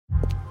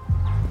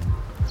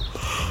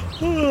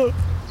The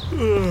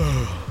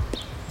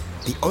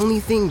only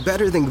thing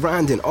better than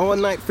grinding all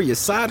night for your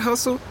side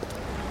hustle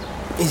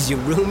is your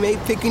roommate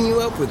picking you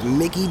up with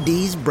Mickey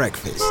D's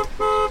breakfast.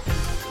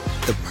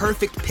 The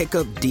perfect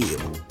pickup deal.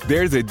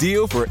 There's a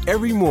deal for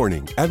every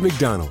morning at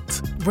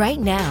McDonald's. Right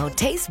now,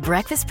 taste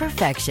breakfast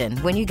perfection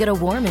when you get a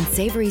warm and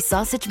savory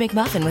sausage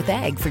McMuffin with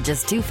egg for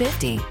just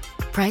 $2.50.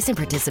 Price and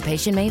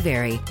participation may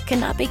vary.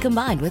 Cannot be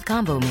combined with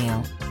combo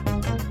meal.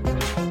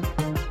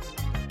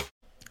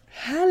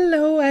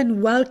 Hello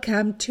and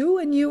welcome to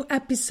a new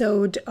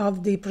episode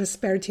of the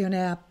Prosperity on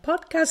Air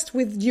podcast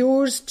with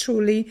yours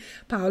truly,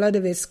 Paola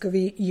De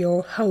Vescovi,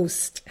 your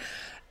host.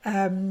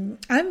 I'm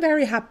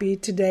very happy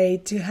today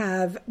to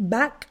have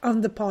back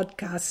on the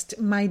podcast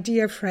my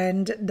dear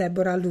friend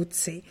Deborah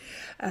Luzzi.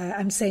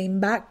 I'm saying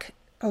back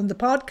on the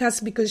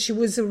podcast because she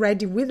was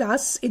already with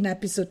us in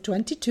episode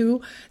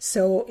 22.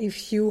 So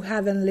if you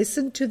haven't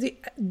listened to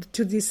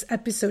this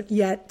episode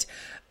yet,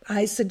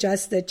 I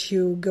suggest that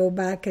you go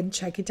back and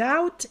check it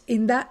out.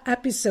 In that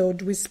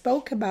episode, we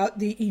spoke about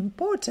the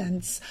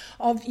importance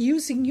of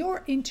using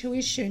your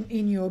intuition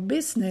in your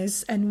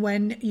business. And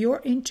when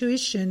your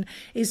intuition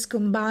is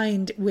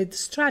combined with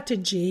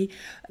strategy,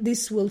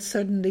 this will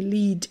certainly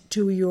lead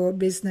to your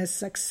business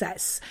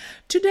success.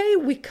 Today,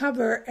 we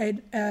cover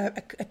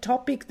a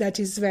topic that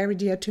is very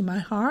dear to my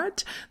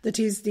heart, that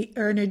is the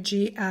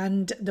energy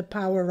and the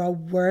power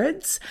of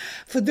words.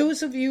 For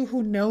those of you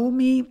who know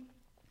me,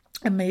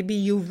 and maybe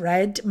you've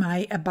read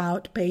my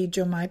about page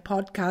on my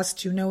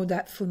podcast, you know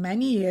that for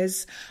many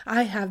years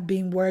I have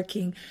been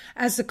working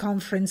as a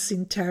conference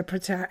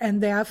interpreter, and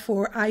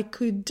therefore I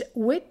could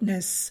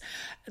witness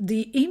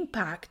the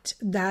impact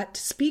that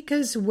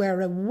speakers were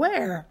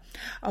aware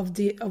of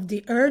the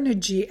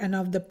energy and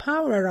of the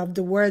power of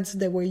the words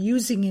they were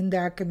using in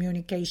their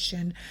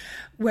communication,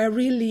 were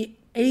really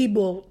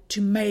able to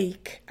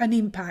make an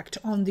impact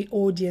on the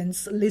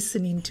audience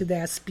listening to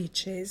their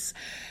speeches.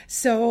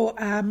 So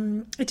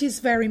it is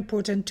very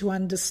important to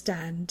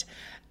understand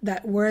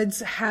that words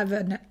have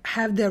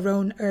their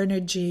own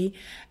energy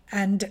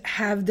and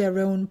have their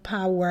own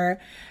power,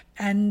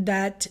 and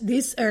that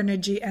this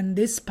energy and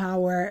this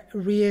power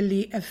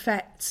really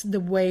affects the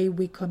way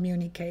we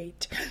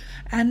communicate.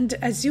 And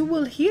as you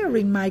will hear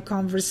in my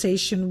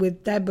conversation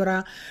with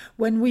Deborah,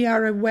 when we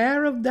are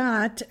aware of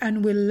that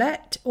and we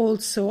let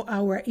also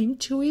our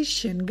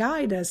intuition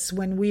guide us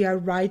when we are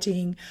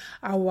writing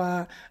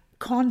our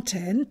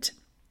content,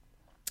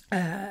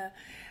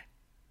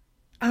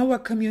 our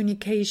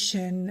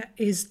communication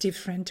is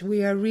different.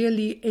 We are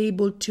really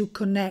able to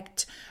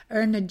connect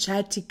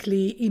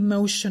energetically,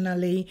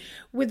 emotionally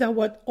with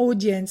our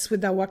audience,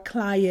 with our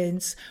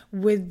clients,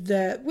 with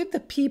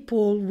the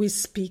people we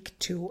speak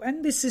to.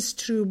 And this is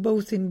true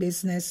both in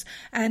business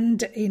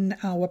and in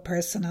our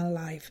personal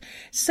life.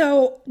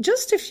 So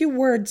just a few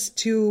words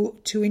to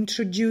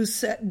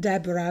introduce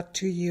Deborah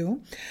to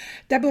you.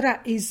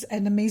 Deborah is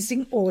an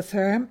amazing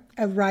author,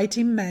 a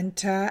writing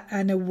mentor,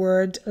 and a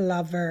word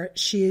lover.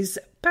 She is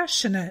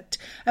passionate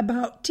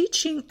about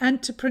teaching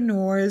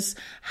entrepreneurs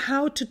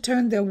how to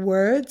turn their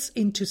words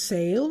into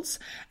sales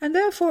and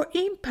therefore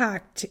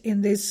impact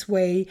in this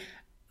way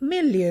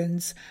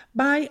millions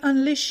by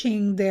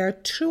unleashing their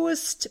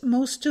truest,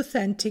 most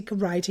authentic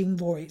writing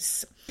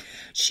voice.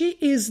 She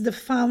is the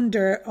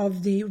founder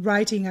of the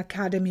Writing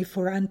Academy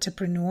for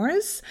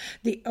Entrepreneurs,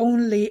 the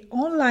only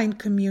online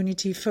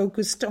community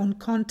focused on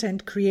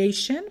content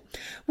creation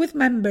with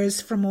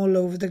members from all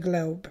over the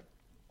globe.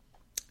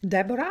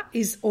 Deborah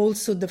is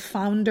also the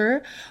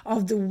founder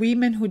of the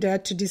Women Who Dare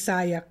to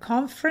Desire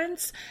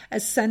conference, a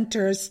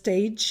center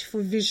stage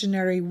for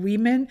visionary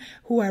women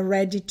who are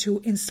ready to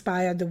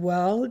inspire the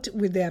world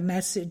with their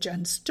message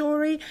and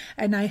story.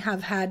 And I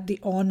have had the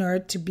honor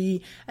to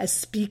be a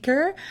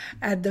speaker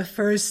at the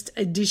first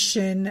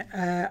edition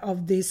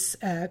of this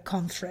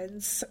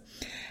conference.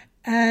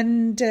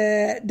 And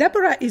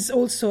Deborah is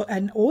also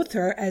an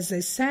author, as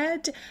I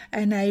said,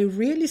 and I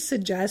really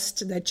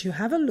suggest that you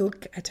have a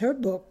look at her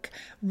book,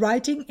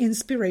 Writing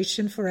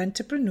Inspiration for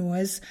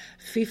Entrepreneurs,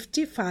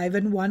 55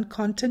 and 1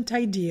 Content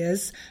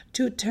Ideas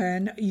to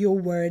Turn Your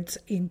Words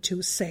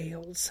into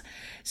Sales.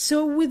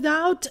 So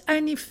without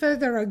any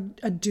further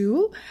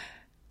ado,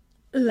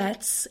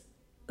 let's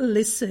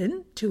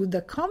listen to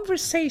the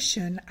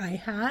conversation I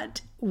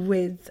had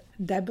with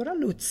Deborah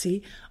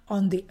Luzzi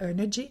on the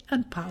energy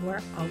and power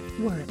of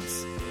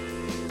words.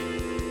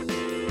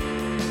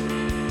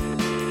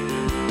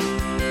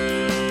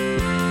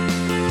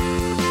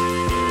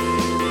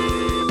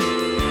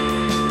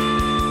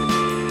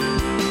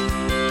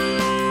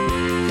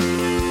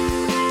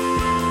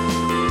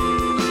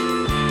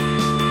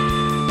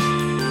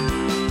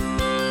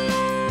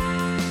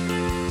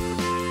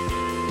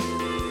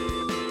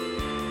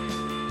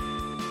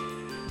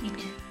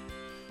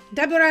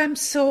 Deborah, I'm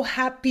so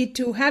happy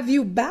to have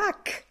you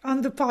back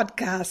on the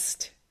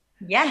podcast.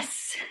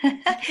 Yes,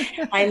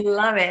 I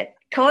love it.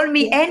 Call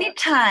me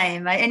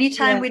anytime.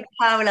 Anytime with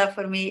Paola,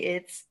 for me,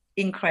 it's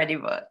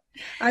incredible.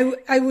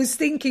 I was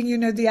thinking,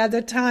 the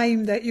other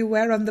time that you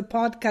were on the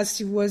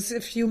podcast, it was a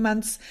few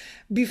months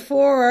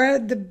before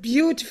the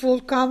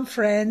beautiful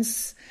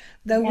conference,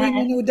 the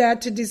Women Who Dare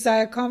to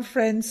Desire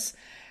conference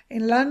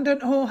in London.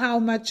 Oh, how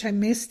much I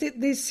missed it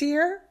this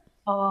year.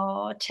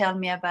 Oh, tell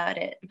me about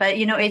it. But,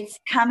 it's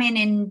coming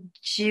in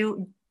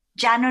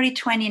January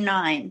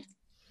 29.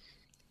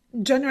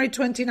 January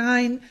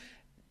 29,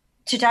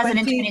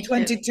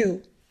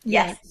 2022.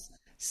 Yes.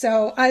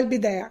 So I'll be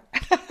there.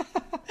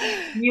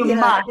 You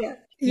must.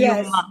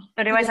 Yes. You must.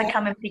 Otherwise, I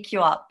come and pick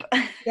you up.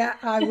 Yeah,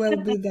 I will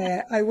be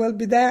there. I will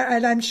be there.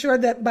 And I'm sure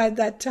that by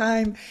that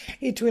time,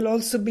 it will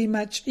also be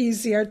much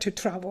easier to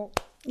travel.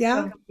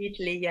 Yeah.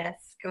 Completely. Yes.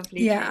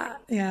 Completely.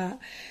 Yeah.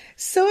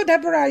 So,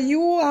 Deborah,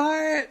 you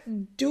are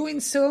doing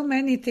so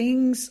many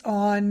things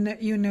on,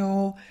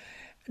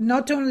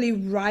 not only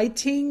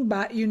writing,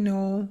 but,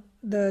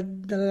 the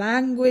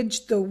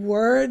language, the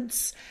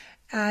words,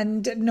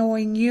 and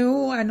knowing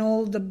you and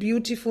all the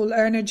beautiful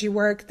energy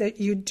work that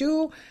you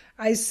do.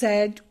 I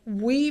said,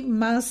 we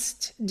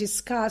must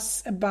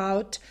discuss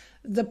about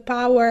the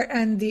power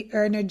and the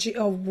energy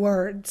of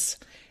words.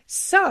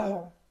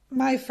 So,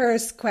 my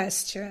first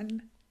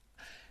question,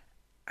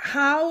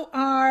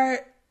 why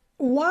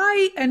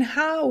and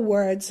how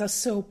words are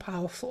so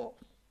powerful?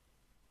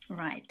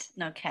 Right.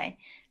 Okay.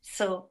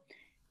 So,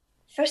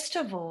 first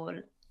of all,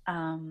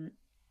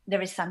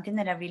 there is something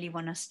that I really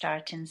want to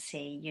start and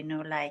say,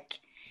 like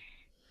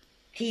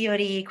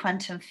theory,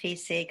 quantum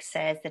physics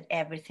says that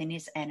everything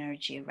is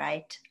energy,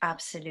 right?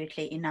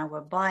 Absolutely. In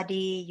our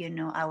body,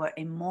 our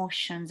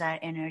emotions are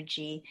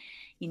energy,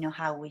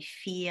 how we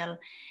feel.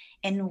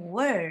 And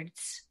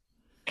words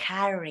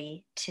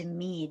carry, to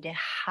me, the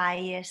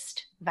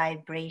highest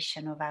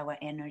vibration of our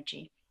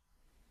energy.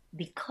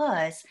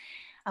 Because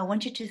I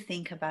want you to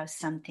think about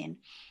something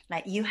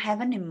like you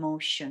have an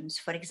emotions.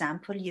 For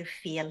example, you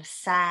feel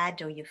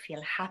sad or you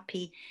feel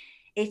happy.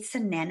 It's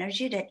an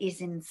energy that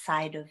is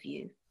inside of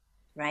you,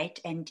 right?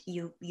 And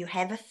you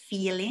have a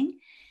feeling,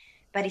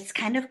 but it's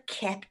kind of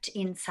kept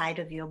inside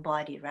of your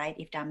body, right?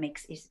 If that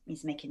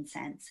is making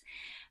sense.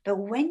 But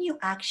when you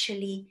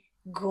actually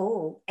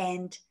go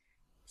and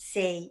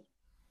say,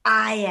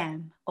 I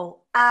am, or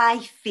I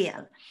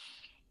feel,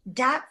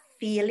 that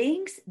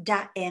feelings,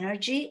 that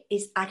energy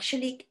is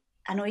actually,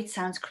 I know it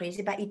sounds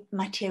crazy, but it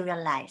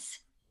materializes.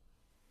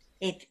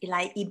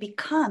 It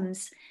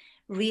becomes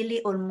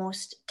really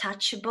almost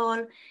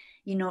touchable,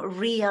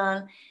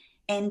 real,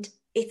 and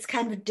it's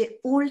kind of the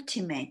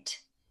ultimate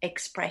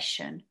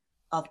expression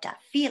of that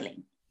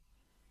feeling.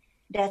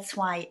 That's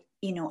why,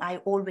 I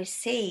always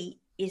say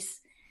is,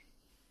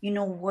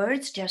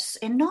 words just,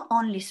 and not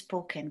only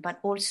spoken, but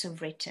also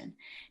written.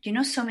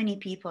 So many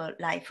people,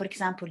 like, for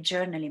example,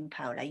 journaling,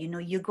 Paula,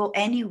 you go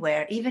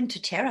anywhere, even to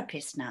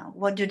therapists now.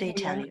 What do they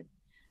tell you?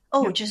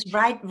 Oh, just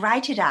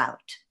write it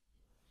out,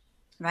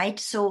 right?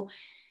 So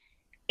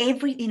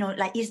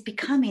it's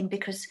becoming,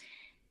 because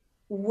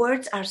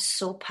words are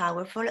so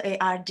powerful,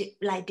 are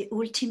the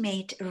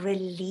ultimate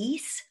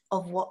release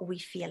of what we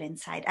feel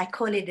inside. I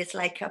call it's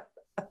like a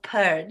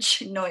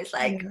purge, it's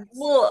like,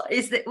 whoa,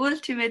 it's the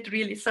ultimate,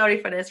 really, sorry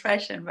for the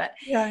expression, but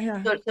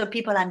so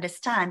people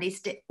understand, it's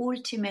the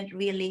ultimate,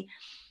 really,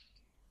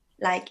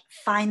 like,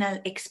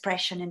 final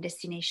expression and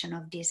destination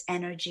of this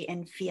energy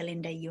and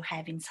feeling that you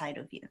have inside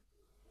of you.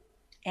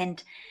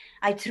 And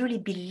I truly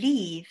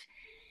believe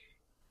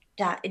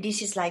that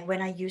this is like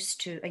when I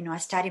used to, I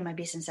started my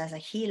business as a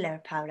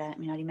healer, Paula,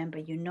 I remember,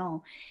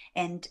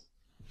 and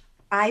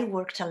I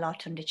worked a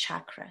lot on the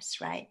chakras,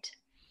 right?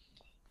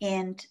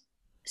 And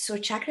so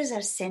chakras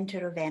are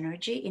center of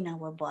energy in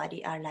our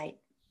body, are like,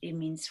 it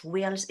means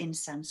wheels in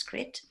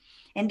Sanskrit,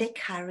 and they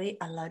carry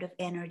a lot of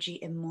energy,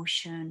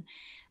 emotion.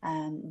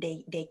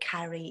 They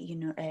carry,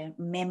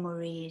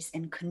 memories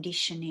and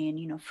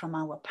conditioning, from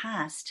our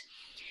past.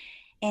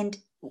 And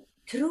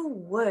through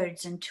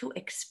words and through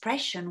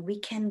expression, we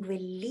can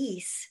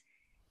release,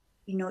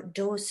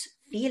 those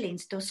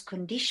feelings, those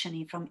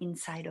conditioning from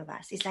inside of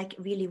us. It's like,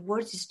 really,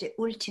 words is the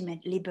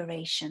ultimate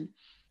liberation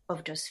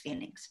of those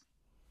feelings.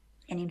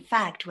 And in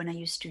fact, when I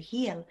used to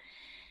heal,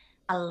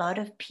 a lot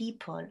of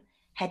people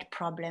had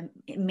problem,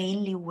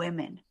 mainly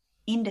women,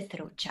 in the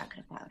throat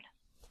chakra, Paula.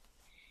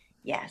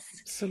 Yes.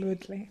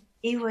 Absolutely.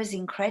 It was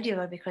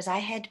incredible, because I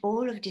had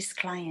all of these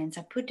clients,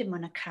 I put them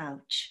on a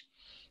couch,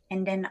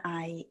 and then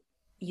I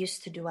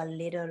used to do a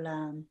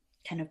little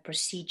kind of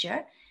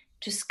procedure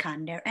to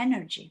scan their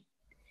energy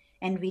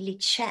and really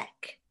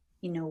check,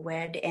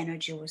 where the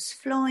energy was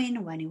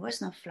flowing, when it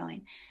was not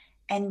flowing.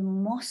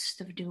 And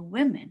most of the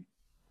women,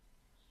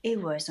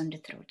 it was on the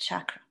throat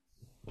chakra,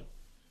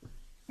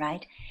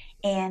 right?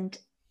 And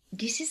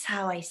this is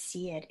how I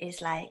see it,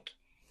 is like,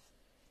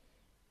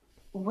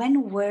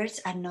 when words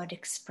are not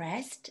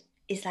expressed,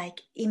 it's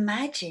like,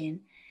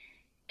 imagine,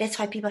 that's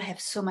why people have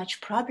so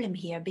much problem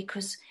here,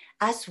 because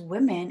as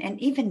women, and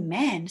even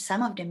men,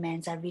 some of the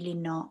men are really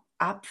not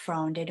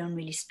upfront, they don't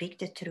really speak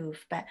the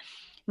truth, but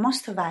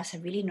most of us are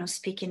really not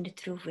speaking the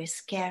truth, we're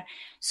scared.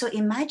 So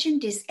imagine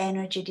this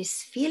energy,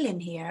 this feeling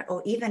here,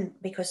 or even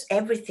because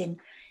everything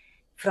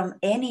from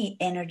any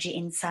energy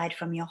inside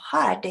from your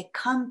heart, they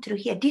come through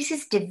here. This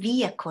is the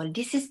vehicle.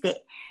 This is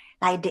the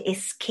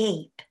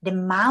escape. The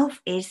mouth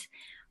is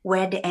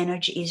where the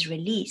energy is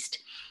released.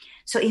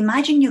 So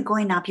imagine you're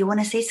going up, you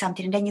want to say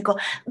something, and then you go,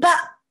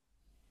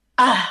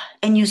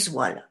 and you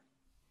swallow.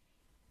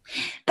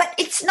 But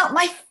it's not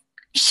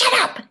shut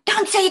up,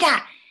 don't say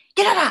that.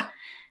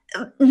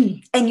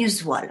 And you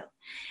swallow.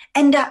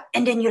 And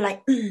then you're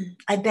like,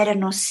 I better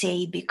not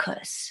say,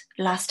 because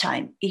last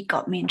time it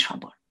got me in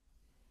trouble.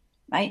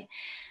 Right?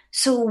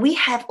 So we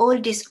have all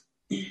this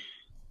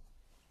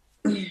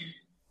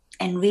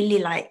and really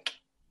like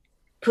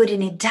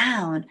putting it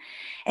down.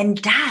 And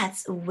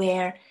that's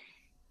where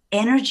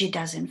energy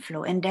doesn't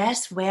flow. And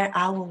that's where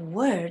our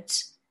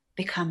words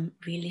become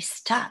really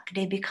stuck.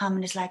 They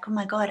become, it's like, oh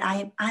my God,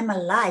 I'm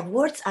alive.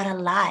 Words are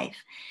alive.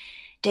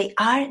 They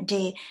are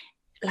the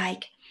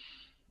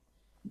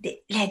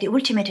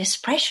ultimate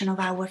expression of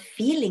our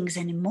feelings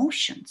and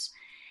emotions.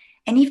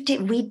 And if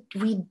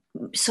we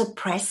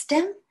suppress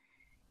them,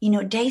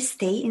 they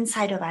stay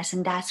inside of us,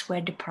 and that's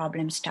where the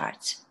problem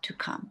starts to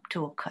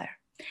occur.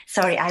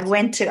 Sorry, I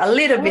went to a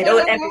little bit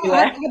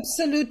everywhere.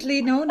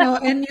 Absolutely, no.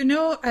 And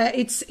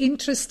it's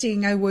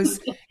interesting.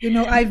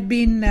 I've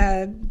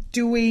been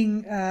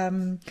doing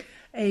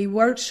a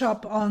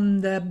workshop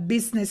on the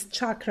business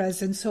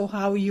chakras, and so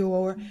how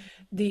your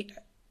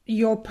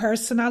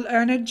personal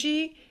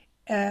energy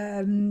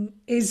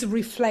is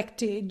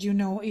reflected,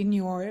 in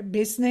your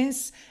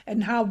business,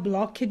 and how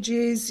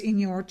blockages in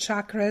your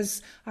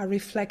chakras are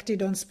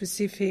reflected on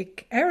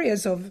specific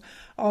areas of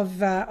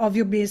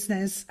your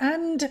business.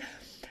 And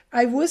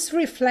I was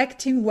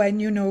reflecting when,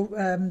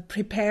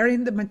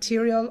 preparing the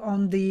material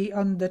on the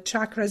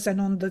chakras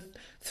and on the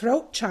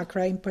throat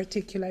chakra in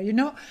particular.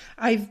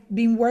 I've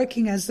been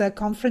working as a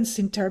conference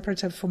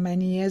interpreter for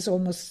many years,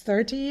 almost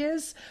 30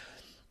 years.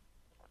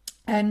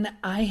 And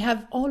I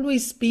have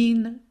always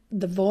been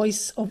the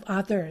voice of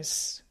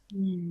others.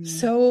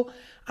 So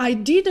I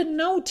didn't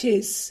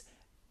notice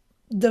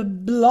the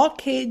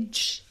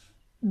blockage,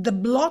 the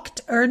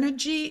blocked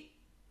energy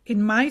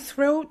in my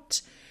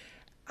throat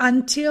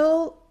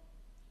until,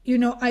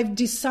 I've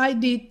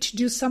decided to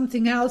do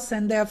something else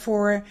and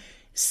therefore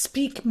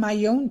speak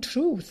my own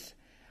truth.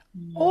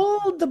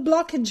 All the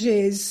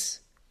blockages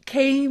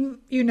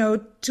came,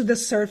 to the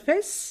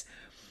surface.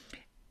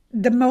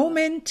 The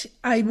moment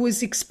I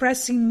was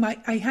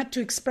I had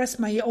to express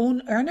my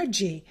own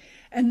energy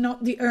and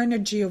not the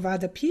energy of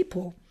other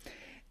people.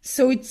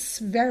 So it's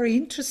very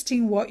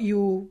interesting what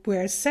you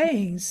were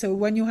saying. So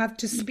when you have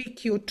to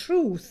speak your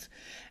truth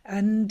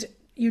and,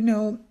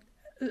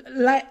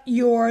 let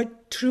your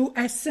true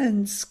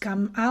essence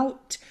come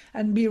out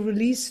and be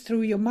released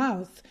through your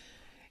mouth,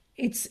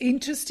 it's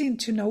interesting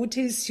to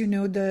notice,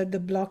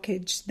 the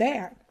blockage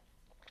there.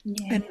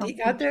 Yeah, and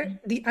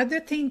the other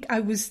thing I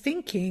was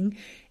thinking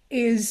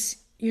is,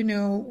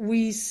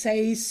 we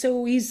say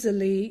so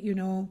easily,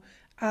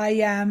 I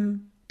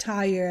am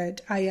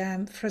tired, I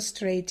am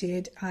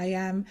frustrated, I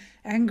am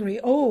angry,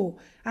 oh,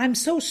 I'm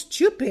so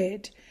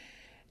stupid.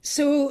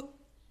 So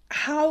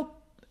how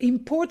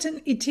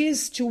important it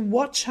is to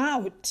watch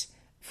out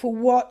for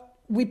what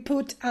we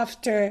put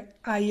after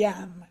I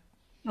am.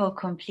 Oh,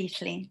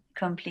 completely.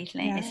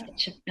 Yeah. It's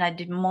such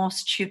the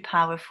most two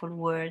powerful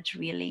words,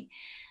 really,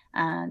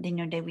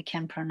 that we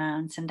can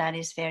pronounce, and that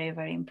is very,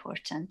 very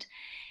important.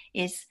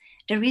 Is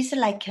there is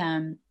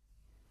a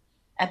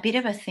bit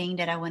of a thing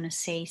that I want to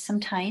say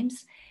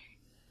sometimes,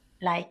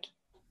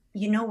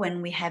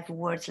 when we have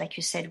words, like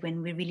you said,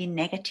 when we really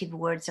negative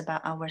words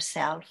about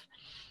ourselves,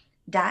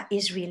 that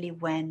is really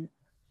when,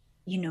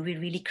 we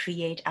really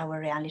create our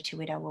reality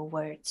with our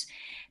words.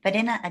 But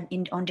then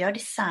on the other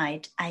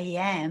side, I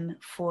am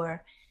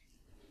for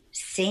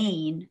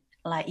saying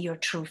your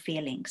true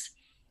feelings.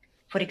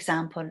 For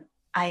example,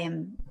 I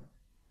am,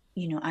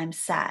 I'm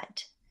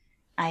sad.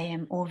 I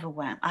am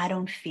overwhelmed. I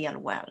don't feel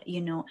well.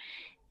 In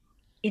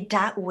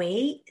that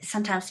way,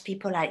 sometimes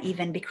people are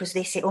even, because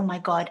they say, oh my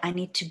God, I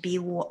need to be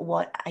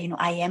what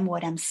I am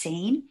what I'm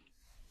saying.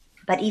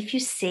 But if you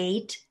say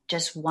it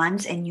just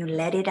once and you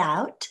let it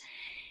out,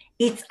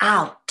 it's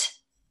out.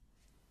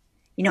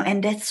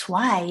 And that's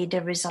why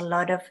there is a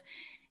lot of,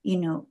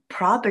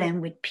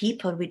 problem with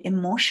people with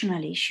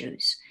emotional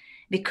issues,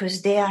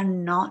 because they are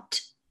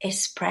not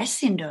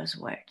expressing those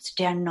words.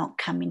 They are not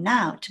coming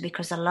out,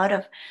 because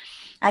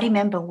I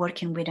remember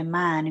working with a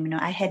man.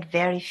 I had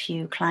very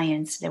few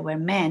clients that were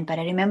men, but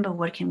I remember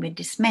working with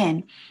this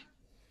man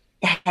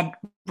that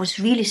was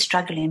really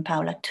struggling,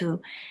 Paula,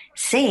 to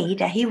say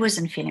that he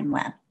wasn't feeling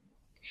well,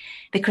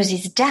 because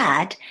his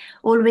dad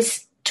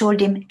always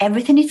told him,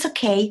 everything is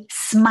okay,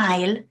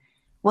 smile.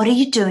 What are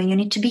you doing? You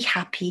need to be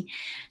happy.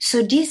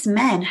 So this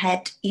man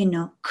had,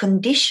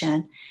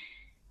 conditioned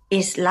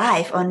his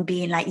life on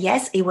being like,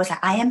 yes, it was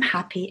like, I am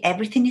happy,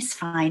 everything is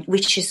fine,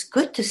 which is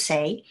good to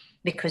say,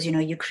 because,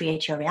 you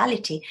create your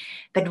reality.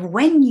 But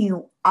when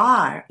you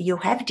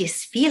have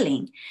this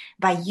feeling,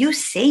 by you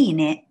saying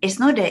it, it's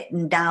not that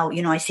now,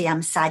 I say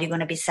I'm sad, you're going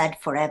to be sad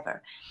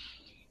forever.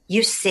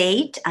 You say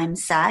it, I'm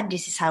sad,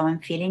 this is how I'm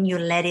feeling, you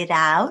let it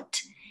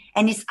out,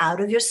 and it's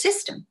out of your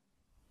system.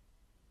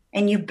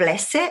 And you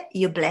bless it,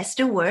 you bless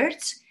the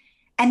words,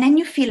 and then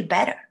you feel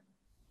better.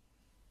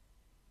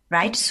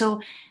 Right?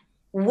 So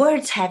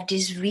words have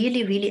this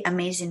really, really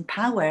amazing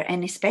power,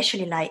 and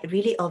especially like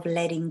really of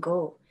letting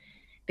go,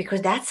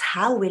 because that's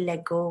how we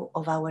let go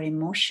of our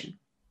emotion.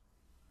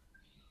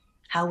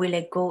 How we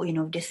let go,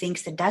 the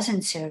things that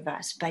doesn't serve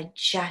us, but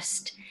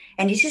just,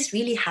 and this is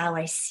really how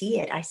I see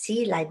it. I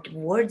see like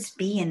words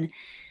being,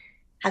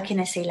 how can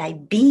I say,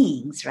 like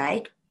beings,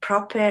 right?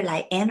 Proper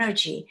like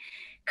energy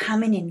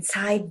coming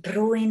inside,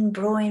 brewing,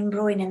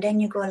 and then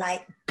you go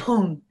like,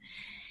 boom,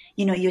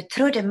 you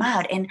throw them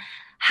out. And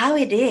how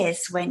it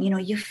is when,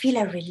 you feel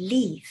a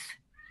relief,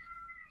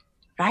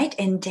 right?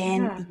 And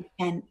then you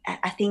can,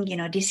 I think,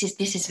 this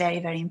is very,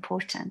 very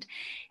important.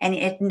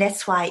 And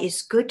that's why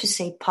it's good to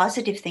say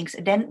positive things.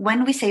 Then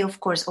when we say,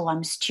 of course, oh,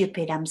 I'm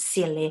stupid, I'm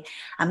silly,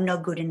 I'm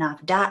not good enough,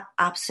 that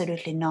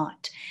absolutely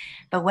not.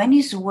 But when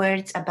it's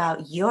words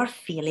about your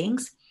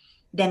feelings,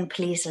 then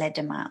please let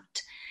them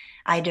out,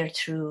 either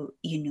through,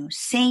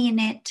 saying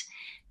it,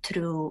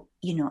 through,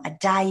 a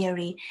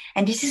diary.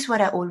 And this is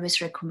what I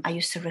always I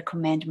used to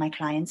recommend my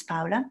clients,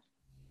 Paula.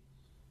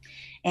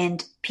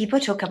 And people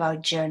talk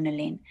about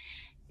journaling.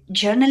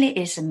 Journaling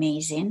is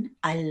amazing.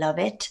 I love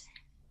it.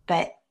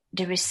 But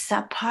there is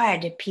some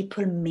part that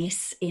people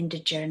miss in the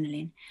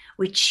journaling,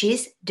 which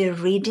is the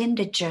reading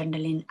the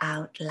journaling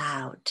out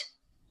loud.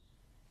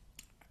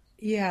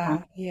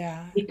 Yeah.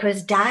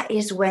 Because that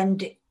is when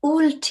the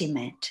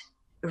ultimate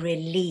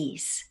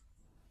release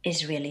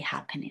is really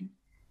happening.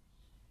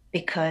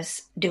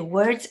 Because the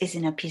words is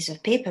in a piece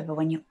of paper, but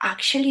when you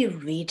actually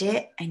read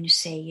it and you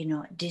say,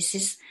 this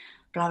is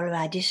blah, blah,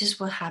 blah, this is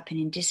what's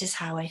happening, this is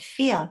how I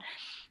feel,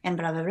 and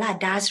blah, blah, blah,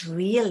 that's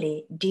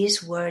really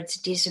these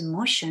words, this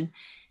emotion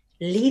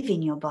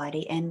leaving your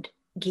body and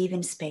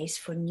giving space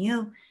for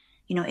new,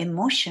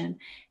 emotion,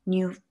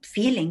 new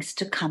feelings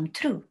to come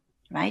through,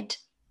 right?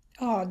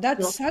 Oh,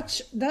 that's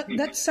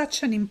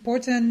such an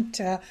important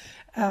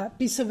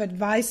piece of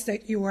advice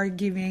that you are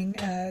giving,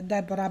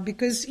 Deborah,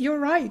 because you're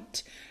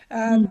right.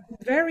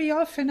 Very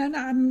often, and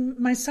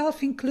I'm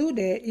myself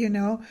included,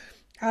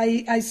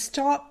 I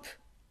stop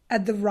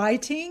at the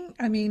writing.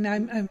 I mean,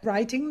 I'm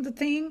writing the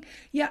thing.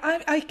 Yeah,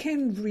 I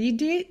can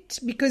read it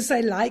because I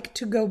like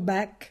to go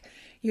back,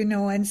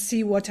 and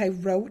see what I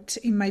wrote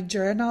in my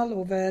journal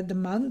over the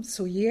months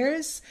or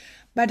years,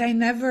 but I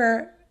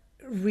never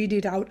read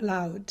it out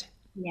loud.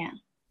 Yeah,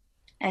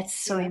 that's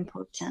so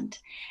important.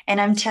 And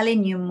I'm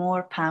telling you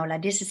more, Paula,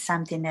 this is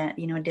something that,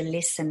 the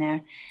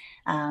listener,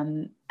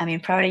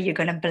 probably you're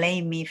going to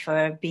blame me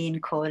for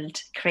being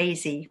called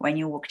crazy when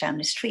you walk down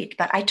the street,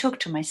 but I talk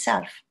to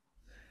myself.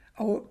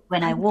 Oh,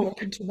 when I walk,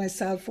 talking to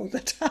myself all the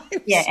time.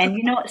 Yeah, so.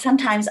 And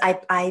sometimes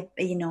I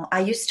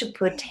used to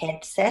put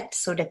headset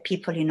so that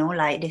people,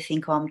 like they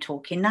think, oh, I'm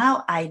talking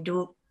now. I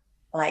do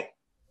like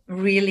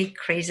really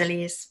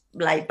crazily,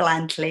 like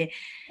bluntly.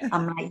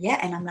 I'm like, yeah,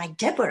 and I'm like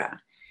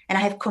Deborah, and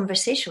I have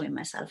conversation with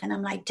myself, and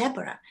I'm like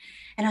Deborah,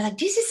 and I'm like,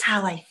 this is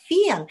how I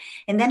feel,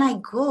 and then I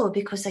go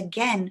because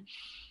again,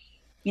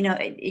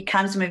 it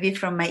comes maybe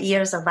from my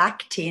years of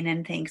acting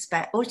and things,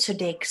 but also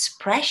the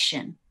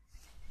expression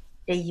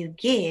that you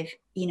give,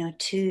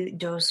 to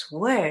those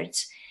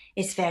words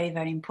is very,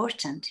 very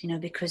important,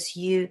 because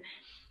you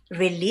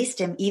release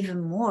them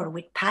even more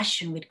with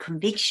passion, with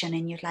conviction,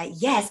 and you're like,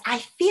 yes, I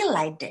feel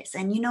like this.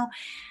 And,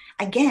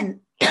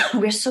 again,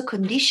 we're so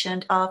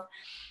conditioned of,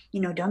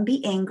 don't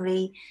be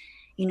angry,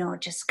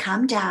 just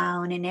calm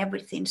down and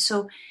everything.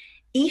 So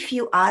if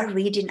you are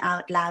reading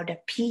out loud a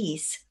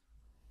piece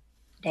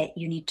that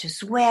you need to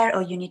swear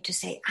or you need to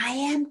say, I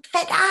am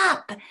fed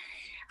up,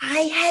 I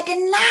had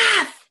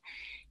enough,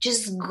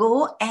 just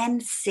go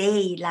and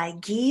say,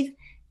 like, give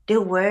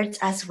the words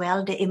as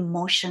well the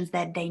emotions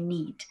that they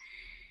need.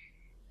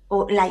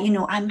 Or like,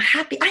 I'm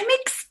happy, I'm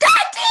ecstatic,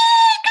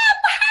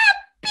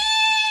 I'm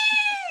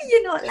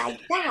happy,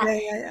 like that.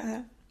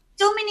 Yeah.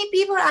 So many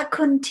people are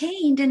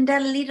contained in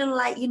that little,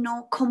 like,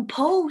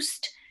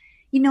 composed,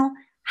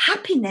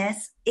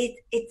 happiness,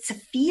 it's a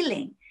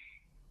feeling.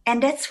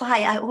 And that's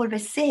why I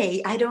always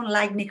say I don't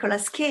like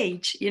Nicolas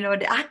Cage,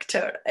 the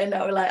actor. And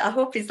I'm like, I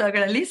hope he's not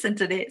going to listen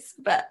to this.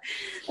 But,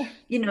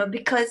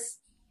 because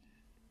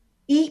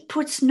he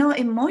puts no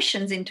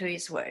emotions into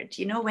his words.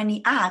 When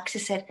he acts, he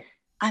said,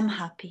 I'm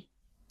happy.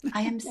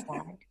 I am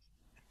sad.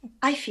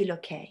 I feel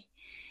okay.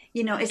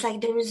 It's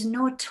like there is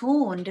no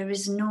tone. There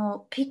is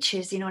no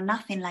pitches,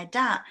 nothing like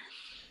that.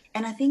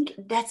 And I think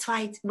that's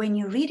why when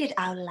you read it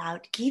out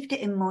loud, give the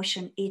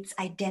emotion its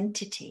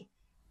identity.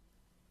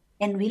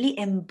 And really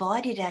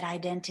embody that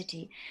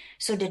identity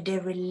so that the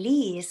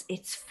release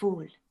it's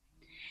full.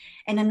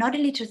 And another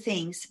little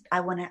things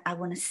I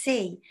wanna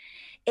say,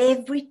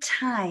 every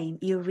time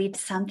you read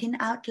something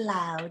out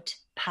loud,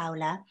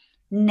 Paula,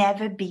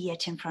 never be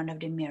it in front of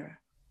the mirror.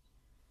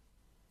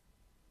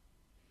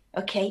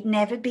 Okay,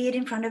 never be it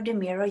in front of the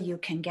mirror. You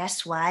can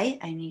guess why,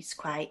 and it's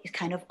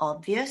kind of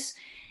obvious,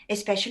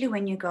 especially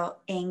when you got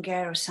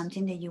anger or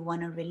something that you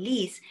want to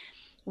release.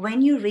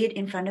 When you read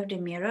in front of the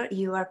mirror,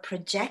 you are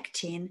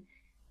projecting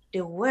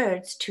the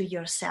words to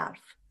yourself.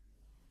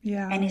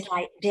 Yeah. And it's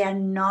like they are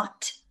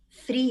not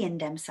free in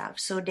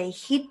themselves. So they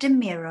hit the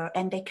mirror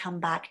and they come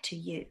back to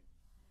you.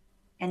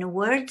 And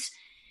words,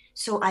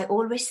 so I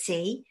always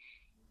say,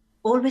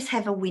 always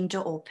have a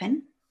window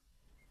open.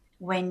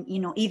 When,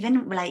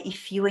 even like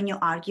if you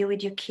argue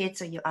with your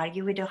kids or you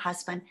argue with your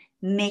husband,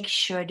 make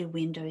sure the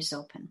window is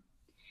open.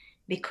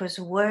 Because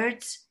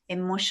words,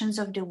 emotions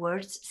of the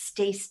words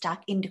stay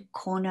stuck in the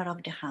corner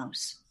of the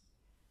house.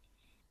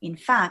 In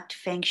fact,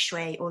 Feng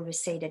Shui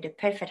always say that the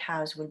perfect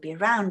house will be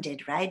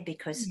rounded, right?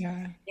 Because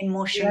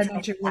emotions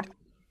get stuck.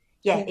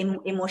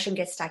 Emotion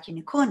gets stuck in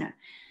the corner.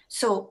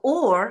 So,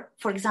 or,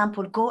 for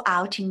example, go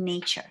out in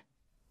nature.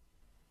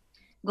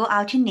 Go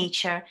out in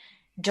nature.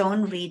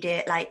 Don't read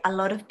it. Like a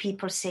lot of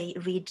people say,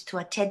 read to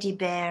a teddy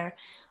bear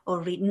or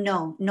read.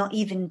 No, not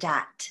even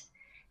that.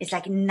 It's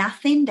like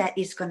nothing that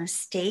is going to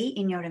stay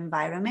in your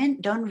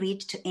environment. Don't read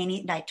to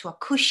a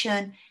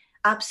cushion.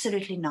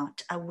 Absolutely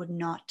not. I would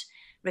not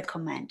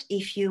recommend.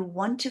 If you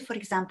want to, for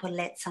example,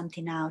 let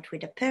something out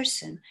with a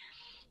person,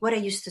 what I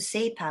used to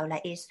say, Paula,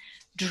 is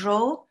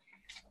draw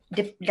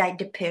the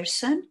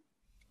person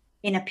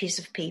in a piece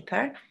of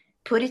paper,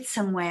 put it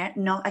somewhere,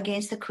 not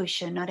against the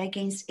cushion, not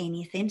against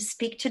anything,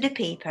 speak to the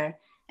paper,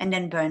 and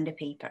then burn the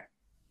paper.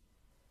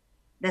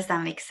 Does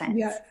that make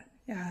sense?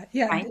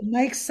 Yeah, right? It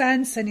makes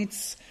sense, and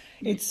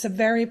it's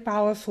very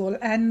powerful.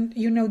 And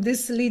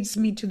this leads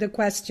me to the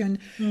question.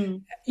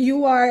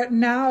 You are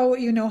now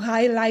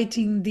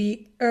highlighting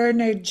the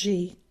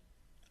energy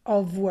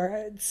of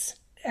words,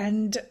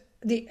 and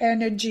the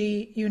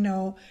energy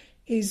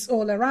is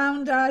all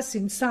around us,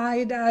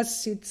 inside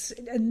us.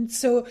 And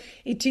so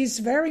it is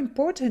very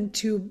important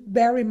to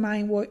bear in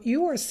mind what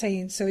you are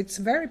saying. So it's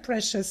very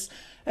precious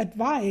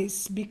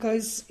advice,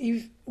 because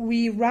if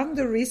we run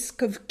the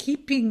risk of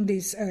keeping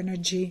this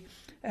energy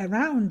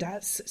around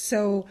us,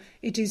 so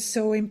it is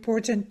so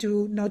important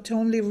to not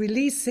only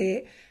release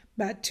it,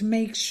 but to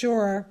make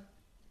sure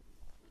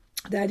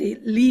that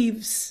it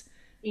leaves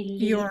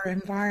your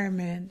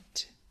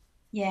environment.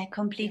 Yeah,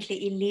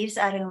 completely. It leaves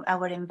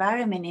our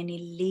environment and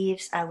it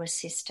leaves our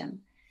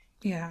system.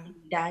 Yeah,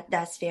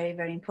 that's very,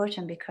 very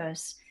important,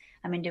 because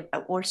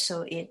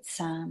also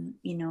it's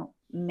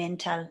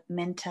mental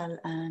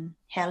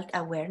health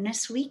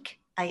awareness week.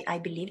 I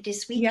believe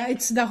this week. Yeah,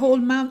 it's the whole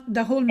month.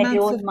 The whole month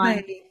of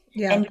May.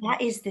 Yeah, and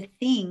that is the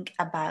thing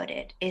about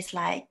it. It's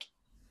like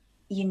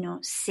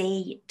say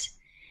it.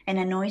 And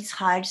I know it's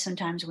hard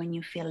sometimes when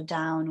you feel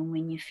down and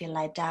when you feel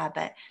like that,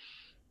 but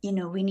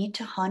we need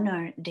to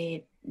honor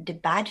the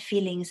bad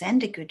feelings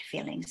and the good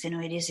feelings.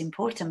 It is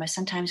important, but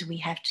sometimes we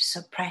have to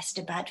suppress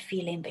the bad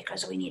feeling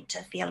because we need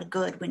to feel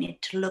good. We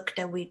need to look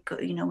we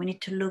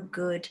need to look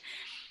good,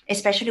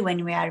 especially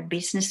when we are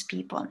business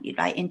people,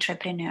 right?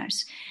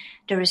 Entrepreneurs.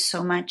 There is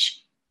so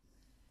much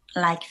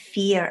like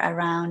fear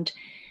around,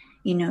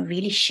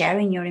 really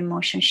sharing your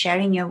emotions,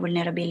 sharing your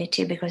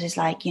vulnerability, because it's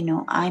like,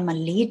 I'm a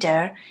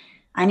leader.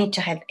 I need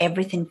to have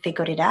everything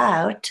figured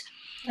out.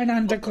 And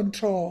under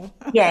control.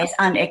 Yes,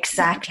 and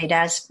exactly.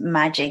 That's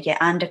magic. Yeah,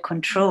 under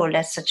control.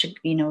 That's such a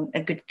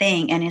good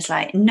thing. And it's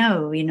like,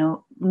 no,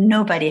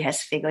 nobody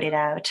has figured it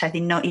out. I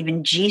think not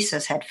even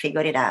Jesus had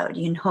figured it out.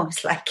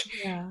 It's like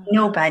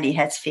nobody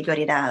has figured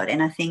it out.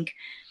 And I think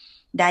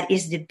that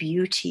is the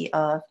beauty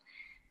of,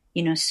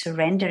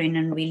 surrendering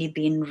and really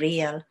being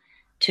real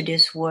to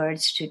these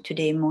words, to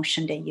the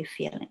emotion that you're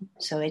feeling.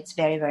 So it's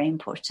very, very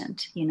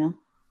important,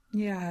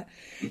 Yeah.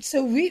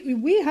 So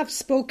we have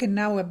spoken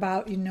now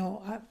about,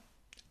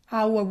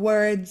 our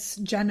words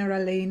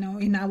generally,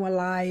 in our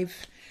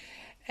life.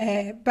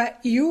 But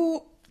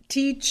you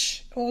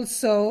teach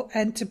also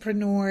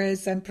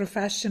entrepreneurs and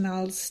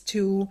professionals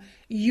to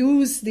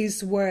use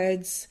these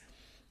words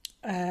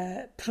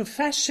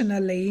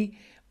professionally,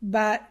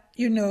 but,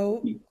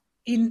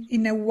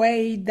 in a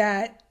way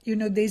that,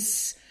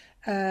 this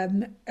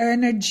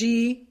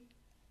energy,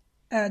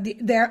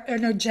 their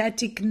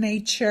energetic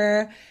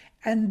nature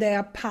and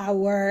their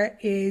power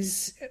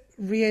is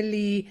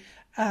really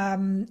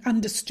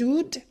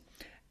understood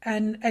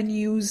and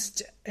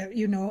used,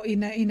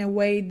 in a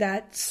way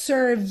that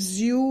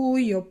serves you,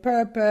 your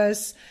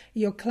purpose,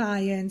 your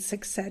clients,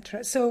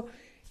 etc. So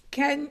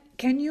can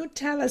you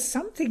tell us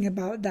something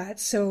about that?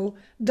 So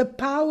the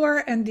power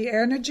and the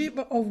energy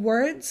of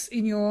words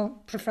in your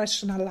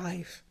professional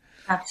life.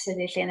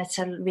 Absolutely. And it's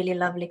a really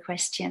lovely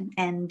question.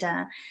 And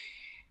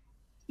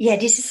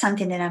this is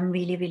something that I'm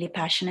really, really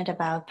passionate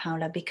about,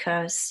 Paula,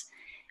 because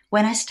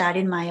when I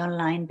started my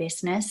online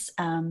business,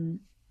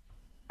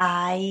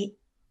 I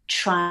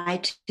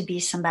tried to be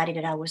somebody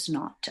that I was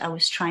not. I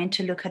was trying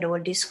to look at all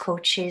these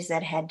coaches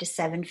that had the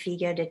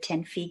 7-figure, the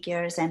 10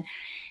 figures, and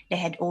they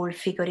had all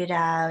figured it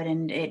out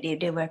and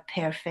they were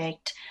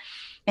perfect.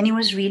 And it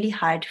was really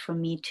hard for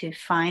me to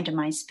find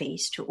my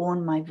space, to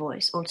own my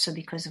voice, also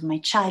because of my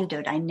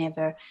childhood.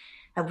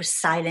 I was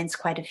silenced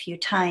quite a few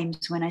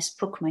times when I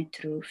spoke my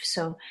truth.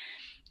 So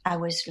I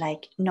was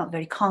like not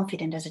very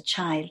confident as a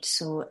child,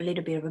 so a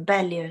little bit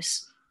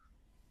rebellious.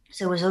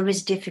 So it was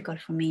always difficult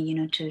for me,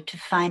 to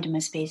find my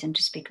space and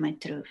to speak my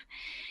truth.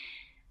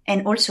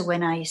 And also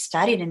when I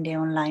studied in the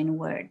online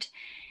world.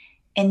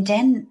 And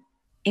then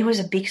it was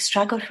a big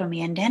struggle for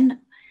me. And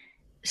then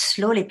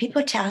slowly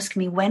people ask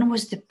me, when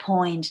was the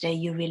point that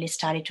you really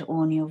started to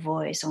own your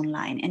voice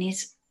online? And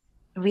it's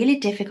really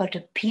difficult to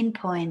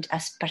pinpoint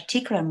a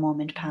particular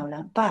moment,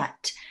 Paula,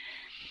 but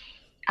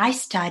I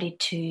started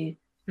to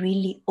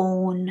really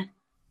own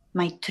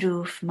my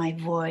truth, my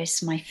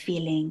voice, my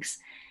feelings,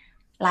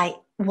 like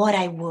what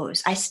I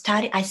was. I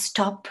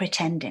stopped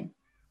pretending,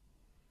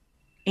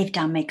 if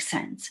that makes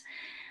sense.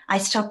 I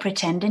stopped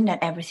pretending that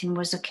everything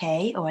was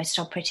okay, or I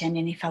stopped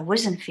pretending if I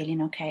wasn't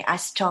feeling okay. I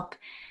stopped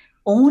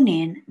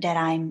owning that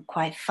I'm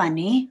quite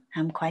funny,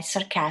 I'm quite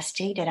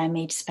sarcastic, that I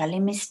made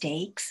spelling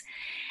mistakes.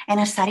 And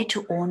I started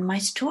to own my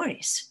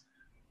stories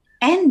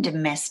and the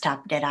messed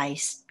up that I,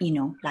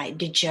 like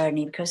the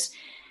journey, because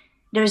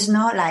there's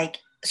not like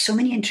so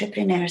many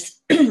entrepreneurs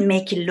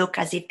make it look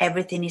as if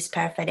everything is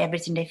perfect,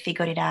 everything they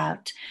figured it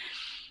out.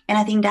 And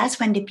I think that's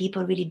when the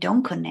people really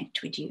don't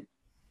connect with you.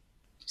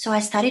 So I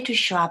started to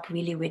show up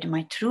really with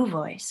my true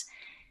voice,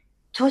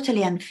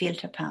 totally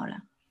unfiltered,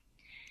 Paula,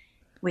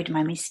 with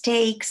my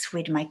mistakes,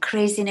 with my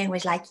craziness. It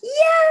was like,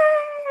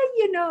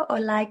 or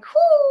like,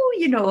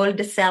 all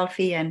the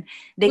selfie and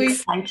the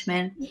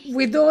excitement.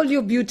 With all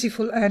your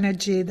beautiful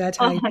energy that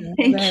I know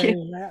very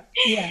well.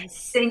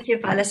 Yes. Thank you,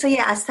 Paula. So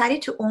I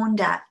started to own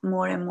that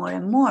more and more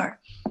and more.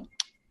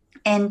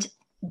 And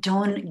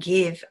don't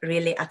give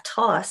really a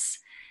toss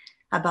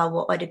about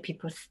what other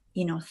people,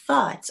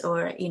 thoughts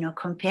or,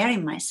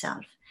 comparing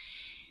myself.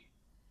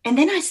 And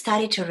then I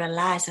started to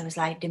realize, I was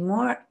like, the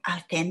more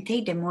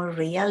authentic, the more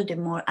real, the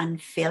more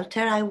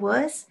unfiltered I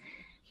was,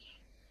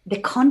 the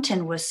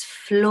content was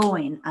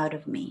flowing out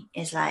of me.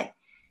 It's like,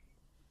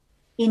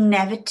 it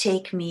never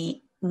take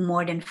me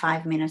more than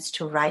 5 minutes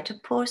to write a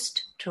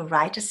post, to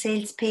write a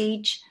sales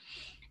page,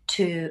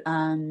 to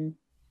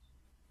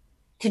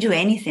do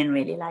anything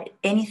really, like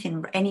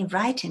any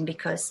writing,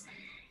 because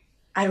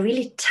I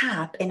really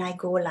tap and I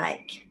go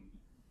like,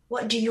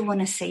 what do you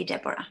want to say,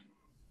 Deborah?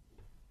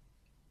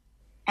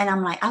 And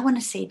I'm like, I want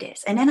to say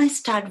this. And then I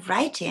start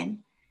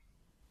writing.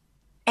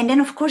 And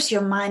then, of course,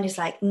 your mind is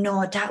like,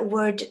 no, that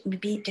word,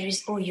 maybe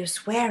you're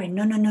swearing.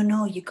 No.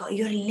 You're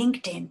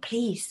LinkedIn,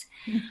 please.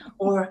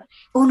 Or,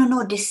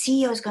 no, the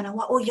CEO is going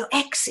to, your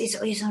ex is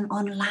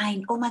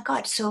online. Oh, my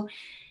God. So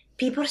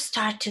people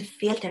start to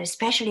filter,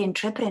 especially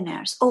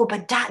entrepreneurs. Oh,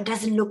 but that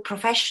doesn't look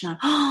professional.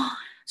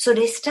 So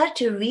they start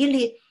to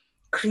really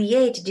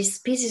create these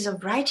pieces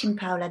of writing,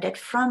 Paula, that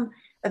from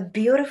a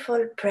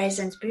beautiful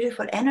presence,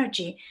 beautiful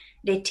energy,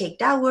 they take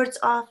that words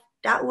off,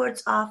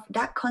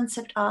 that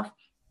concept off,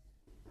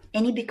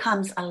 and it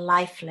becomes a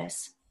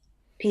lifeless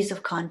piece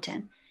of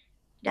content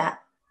that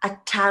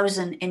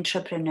 1,000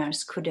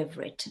 entrepreneurs could have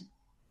written.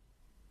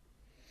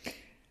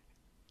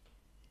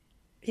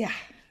 Yeah.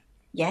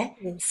 Yeah.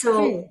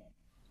 So,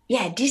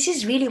 this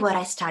is really what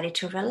I started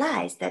to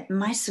realize, that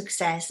my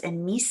success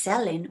and me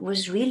selling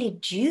was really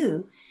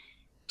due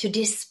to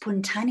this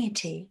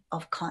spontaneity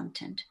of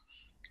content,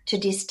 to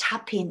this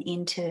tapping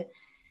into,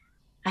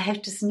 I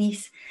have to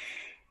sneeze.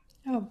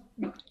 Oh,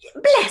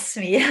 bless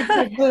me.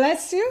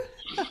 Bless you.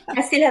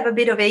 I still have a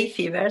bit of hay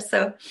fever.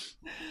 So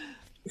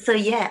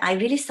I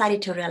really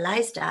started to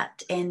realize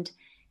that. And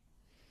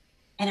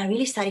I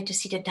really started to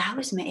see that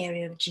was my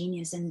area of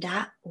genius. And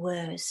that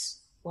was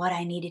what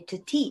I needed to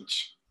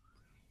teach.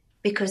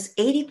 Because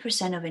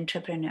 80% of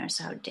entrepreneurs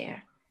out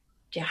there,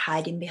 they're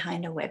hiding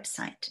behind a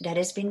website that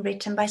has been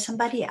written by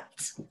somebody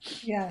else.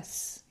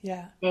 Yes.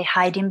 Yeah. They're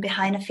hiding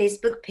behind a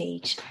Facebook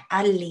page,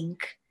 a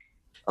link,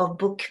 or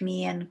Book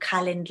Me and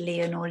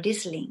Calendly and all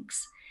these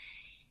links.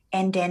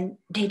 And then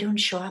they don't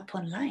show up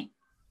online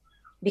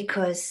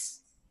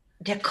because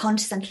they're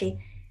constantly,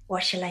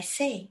 what shall I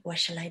say? What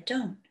shall I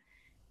do?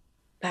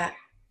 But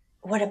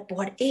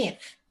what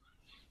if?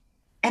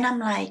 And I'm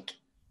like,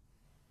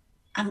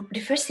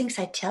 the first things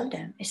I tell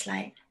them is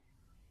like,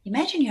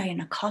 imagine you're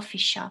in a coffee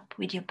shop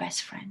with your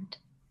best friend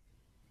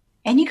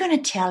and you're going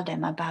to tell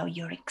them about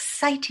your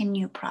exciting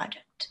new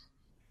product.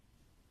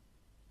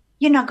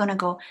 You're not going to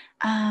go,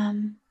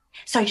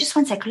 sorry, just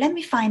 1 second. Let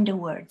me find the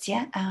words.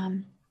 Yeah.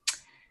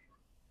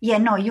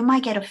 No, you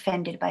might get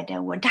offended by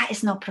that word. That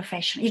is not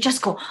professional. You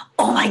just go,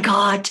 oh my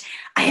God,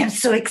 I am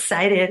so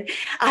excited.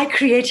 I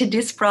created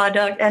this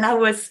product. And I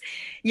was,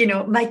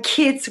 my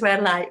kids were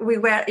like, we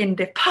were in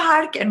the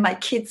park and my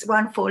kids,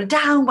 one fall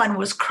down, one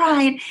was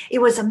crying. It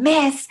was a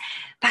mess.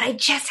 But I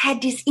just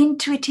had this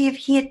intuitive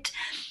hit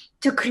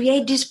to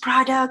create this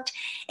product.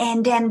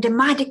 And then the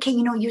mother can,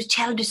 you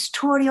tell the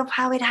story of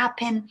how it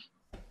happened.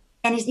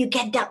 And you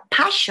get that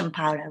passion,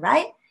 Paula,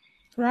 right?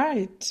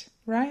 Right.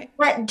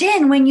 But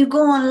then when you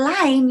go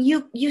online,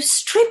 you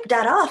strip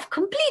that off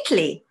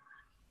completely.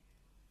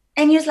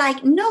 And you're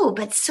like, no,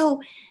 but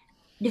so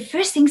the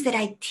first things that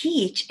I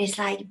teach is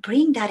like,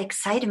 bring that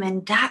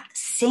excitement, that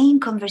same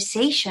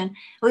conversation.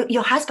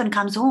 Your husband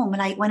comes home,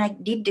 like when I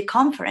did the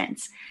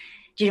conference.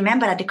 Do you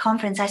remember at the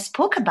conference I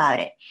spoke about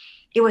it?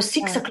 It was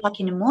 6 o'clock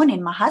in the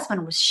morning. My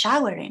husband was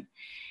showering.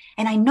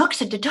 And I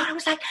knocked at the door. I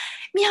was like,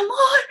 mi amor,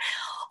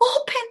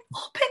 open,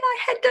 I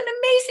had an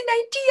amazing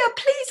idea,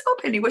 please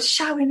open. He was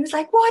shouting. He was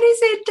like, what is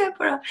it,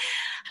 Deborah?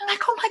 I'm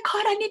like, oh my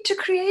God, I need to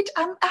create,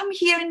 I'm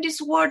here in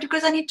this world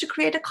because I need to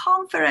create a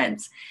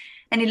conference.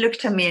 And he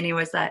looked at me and he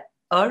was like,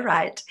 all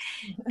right.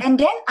 And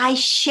then I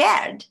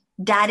shared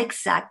that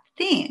exact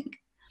thing.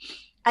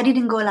 I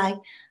didn't go like,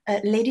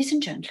 ladies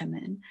and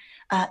gentlemen,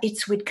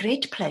 it's with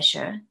great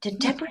pleasure that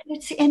Deborah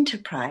Luzzi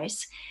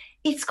Enterprise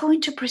is going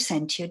to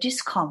present you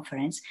this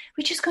conference,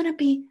 which is going to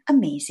be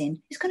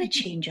amazing. It's going to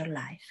change your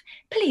life.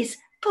 Please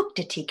book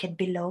the ticket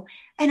below,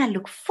 and I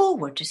look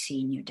forward to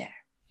seeing you there.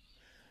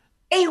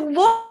 It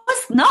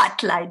was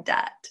not like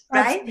that,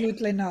 right?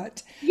 Absolutely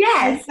not.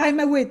 Yes. I'm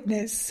a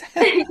witness.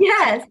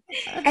 Yes.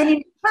 And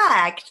in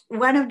fact,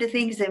 one of the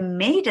things that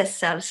made us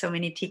sell so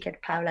many tickets,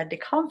 Paula, at the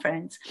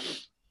conference,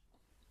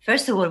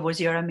 first of all,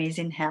 was your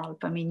amazing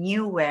help. I mean,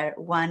 you were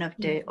one of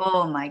the,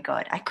 oh my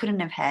God, I couldn't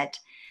have had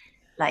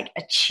like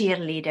a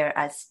cheerleader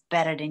as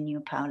better than you,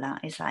 Paula.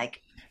 It's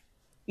like,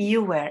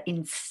 you were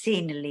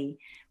insanely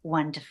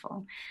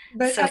wonderful.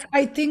 But so,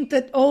 I think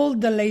that all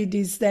the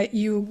ladies that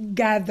you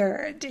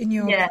gathered in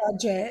your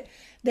project,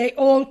 they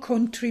all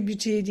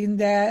contributed in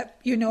their,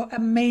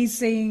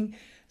 amazing,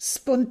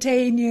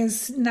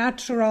 spontaneous,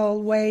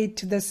 natural way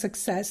to the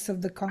success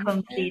of the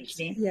conference.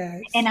 Completely.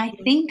 Yes. And I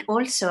think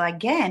also,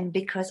 again,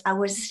 because I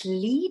was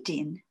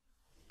leading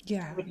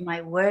with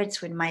my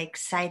words, with my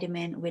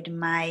excitement, with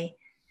my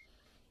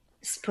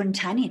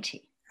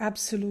spontaneity.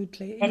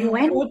 Absolutely. And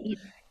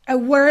a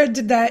word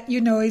that,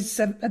 is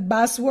a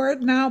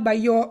buzzword now, but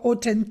your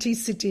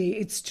authenticity,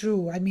 it's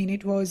true. I mean,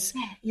 it was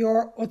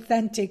your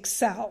authentic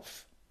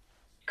self.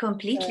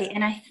 Completely.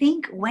 And I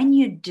think when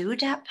you do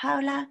that,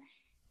 Paula,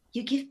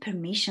 you give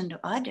permission to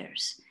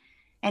others.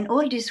 And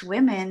all these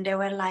women, they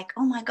were like,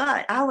 oh my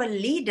God, our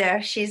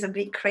leader, she's a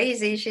bit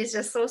crazy. She's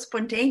just so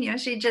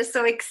spontaneous. She's just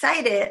so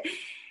excited.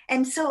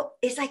 And so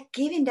it's like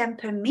giving them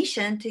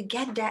permission to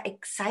get their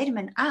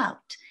excitement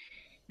out.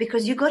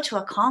 Because you go to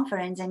a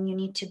conference and you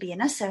need to be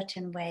in a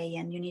certain way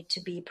and you need to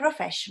be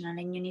professional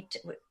and you need to,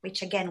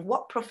 which again,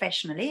 what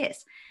professional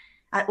is.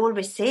 I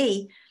always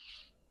say,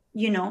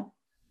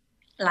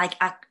 like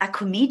a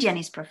comedian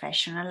is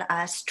professional,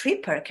 a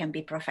stripper can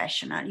be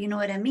professional. You know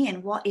what I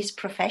mean? What is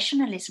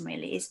professionalism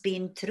really? Is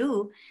being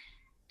true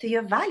to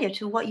your value,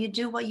 to what you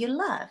do, what you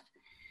love,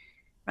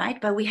 right?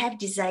 But we have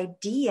this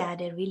idea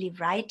that really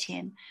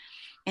writing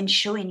and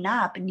showing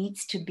up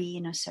needs to be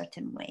in a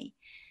certain way.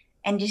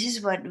 And this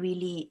is what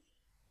really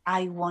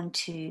I want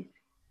to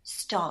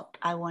stop.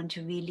 I want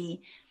to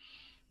really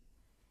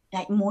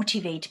like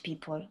motivate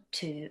people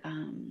to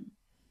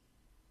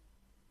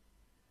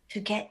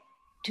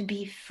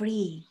be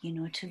free,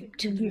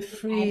 to be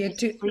free,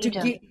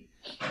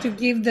 to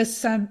give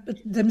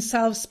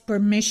themselves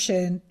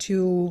permission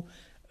to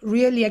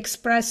really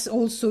express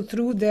also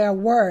through their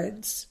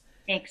words.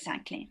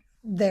 Exactly.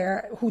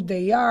 Who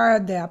they are,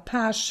 their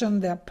passion,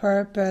 their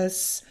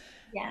purpose.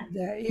 Yeah.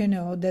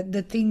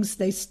 The things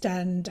they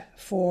stand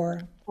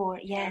for.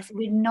 Yes,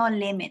 with no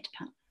limit.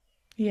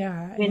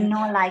 Yeah. With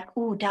no like,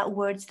 oh, that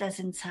words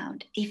doesn't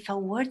sound. If a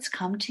words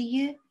come to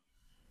you,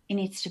 it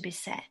needs to be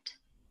said.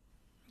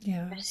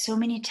 Yeah. But so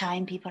many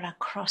times people are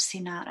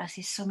crossing out. I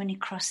see so many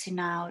crossing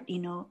out,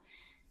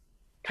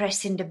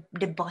 pressing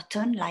the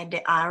button, like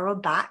the arrow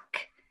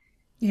back.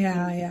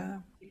 Yeah.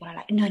 People are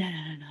like, no,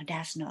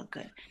 that's not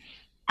good.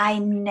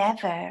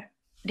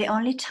 The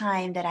only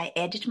time that I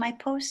edit my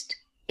post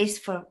is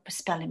for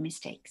spelling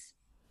mistakes.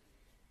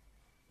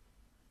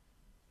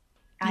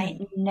 I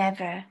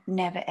never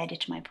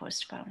edit my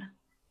post, Paula.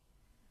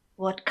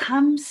 What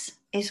comes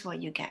is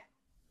what you get.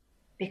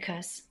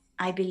 Because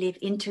I believe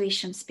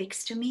intuition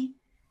speaks to me.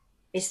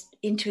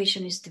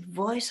 Intuition is the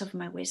voice of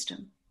my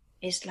wisdom.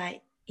 It's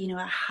like,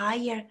 a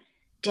higher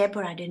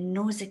Deborah that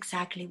knows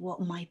exactly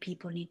what my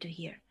people need to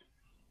hear.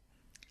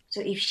 So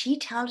if she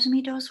tells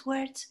me those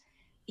words,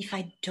 if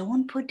I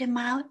don't put them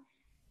out,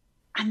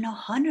 I'm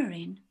not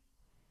honoring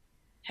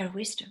her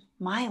wisdom,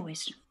 my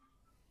wisdom.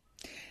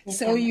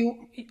 So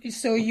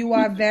you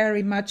are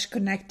very much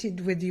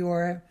connected with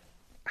your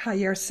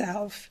higher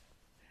self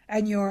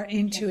and your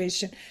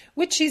intuition,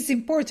 which is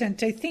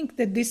important. I think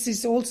that this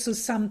is also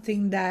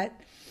something that,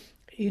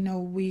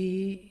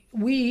 we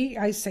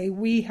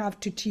have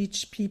to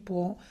teach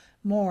people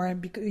more,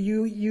 because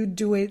you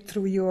do it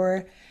through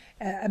your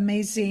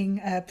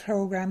amazing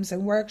programs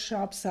and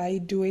workshops. I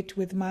do it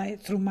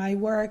through my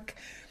work,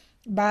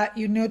 but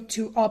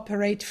to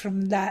operate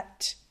from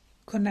that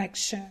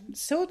connection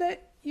so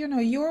that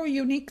your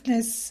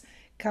uniqueness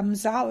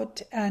comes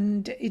out,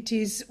 and it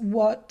is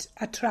what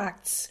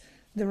attracts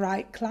the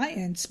right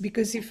clients.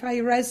 Because if I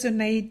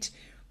resonate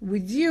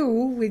with you,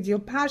 with your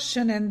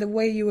passion and the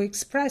way you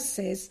express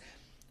it,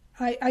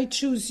 I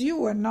choose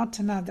you and not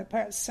another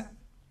person,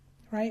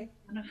 right?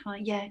 Wonderful.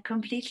 Yeah,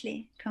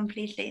 completely.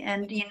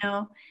 And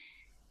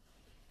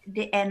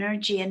the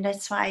energy, and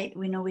that's why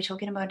we're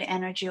talking about the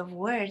energy of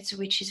words,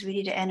 which is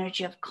really the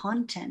energy of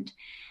content.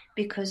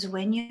 Because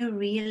when you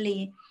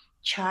really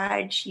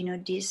charge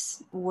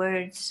these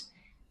words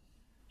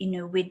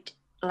with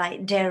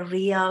like their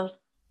real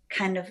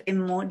kind of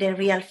their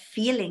real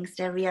feelings,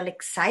 their real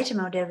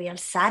excitement, or their real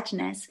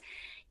sadness,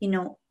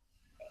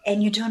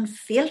 and you don't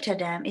filter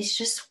them. It's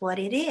just what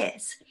it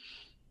is.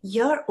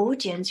 Your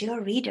audience,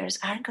 your readers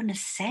are going to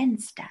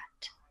sense that.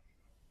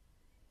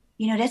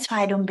 That's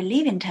why I don't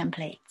believe in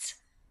templates.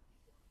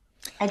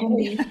 I don't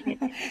believe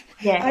it.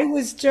 Yeah. I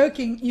was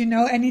joking,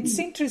 and it's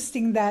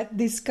interesting that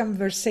this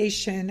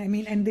conversation,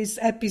 and this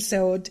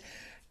episode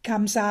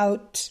comes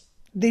out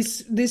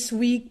this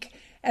week.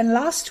 And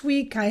last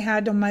week I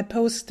had on my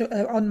podcast,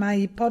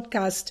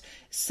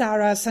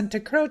 Sarah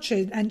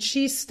Santacroce, and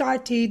she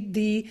started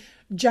the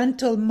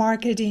gentle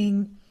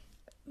marketing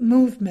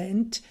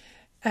movement.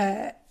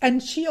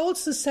 And she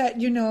also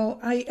said,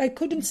 I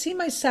couldn't see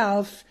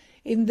myself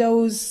in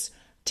those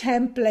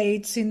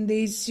templates, in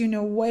these,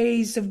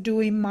 ways of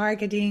doing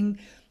marketing.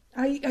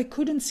 I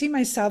couldn't see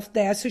myself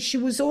there. So she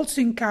was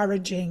also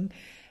encouraging,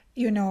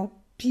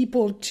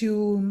 people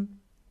to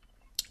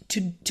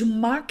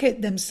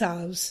market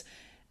themselves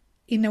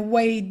in a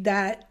way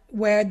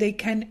where they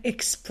can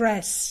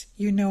express,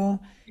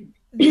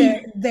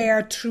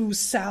 their true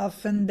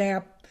self and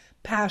their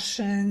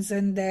passions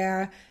and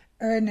their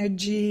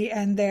energy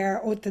and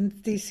their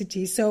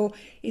authenticity. So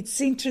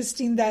it's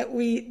interesting that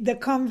the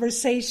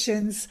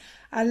conversations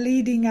are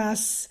leading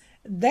us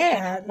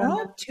there,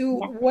 no? To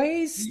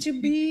ways to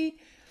be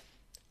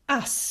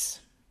us,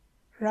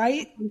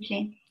 right?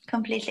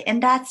 Completely.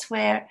 And that's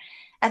where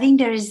I think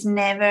there has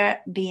never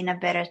been a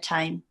better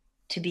time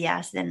to be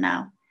us than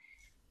now.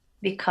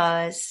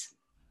 Because,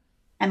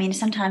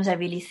 sometimes I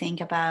really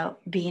think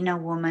about being a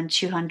woman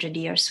 200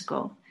 years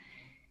ago.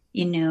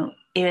 It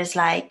was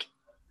like,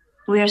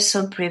 we are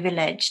so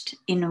privileged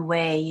in a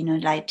way,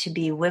 like to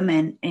be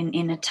women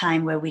in a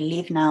time where we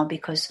live now,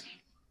 because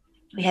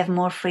we have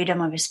more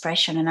freedom of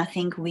expression. And I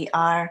think we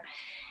are,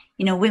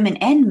 women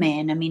and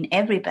men,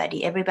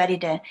 everybody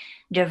that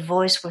their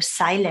voice was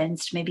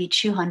silenced maybe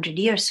 200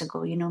 years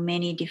ago,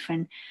 many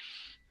different,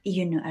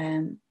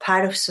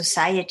 part of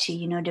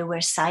society, they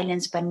were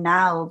silenced. But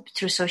now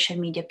through social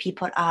media,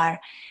 people are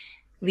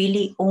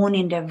really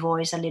owning their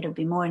voice a little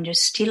bit more. And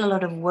there's still a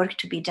lot of work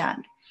to be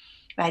done.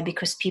 Right,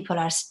 because people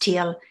are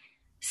still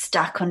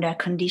stuck on their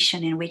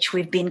conditioning, which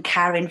we've been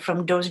carrying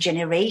from those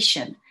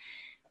generations,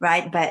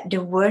 right? But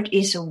the world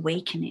is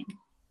awakening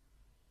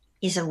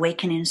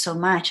so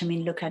much.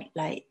 Look at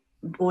like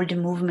all the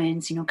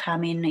movements,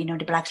 coming,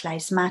 the Black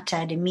Lives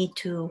Matter, the Me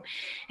Too,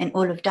 and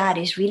all of that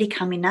is really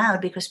coming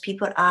out because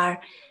people are,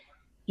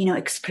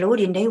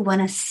 exploding. They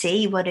want to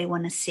say what they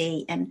want to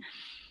say, and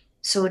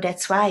so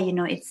that's why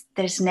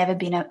there's never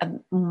been a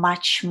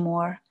much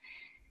more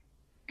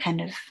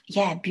kind of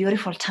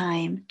beautiful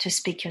time to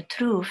speak your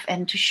truth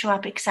and to show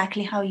up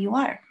exactly how you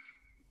are.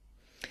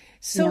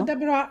 So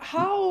Deborah,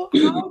 how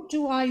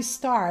do I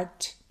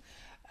start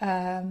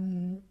how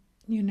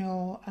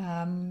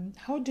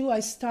do I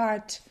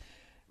start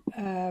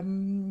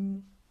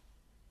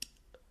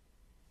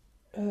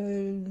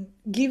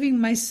giving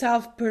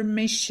myself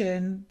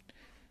permission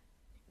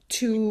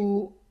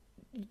to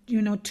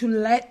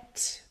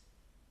let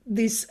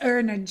this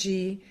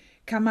energy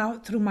come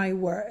out through my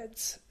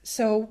words?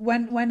 So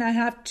when I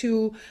have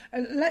to,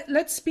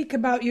 let's speak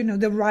about,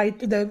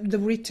 the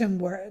written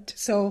word.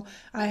 So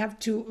I have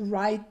to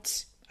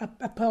write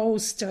a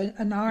post,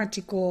 an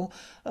article,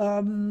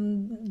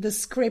 the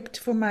script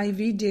for my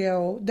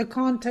video, the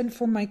content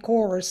for my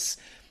course.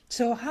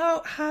 So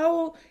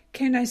how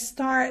can I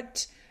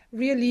start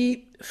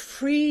really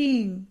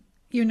freeing,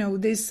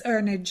 this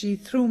energy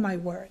through my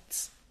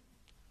words?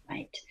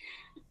 Right.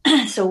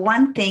 So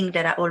one thing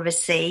that I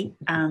always say,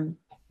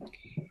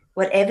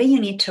 whatever you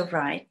need to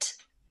write,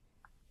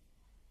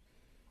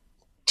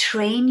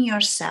 train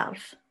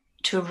yourself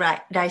to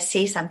write. I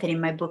say something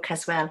in my book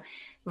as well.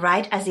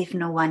 Write as if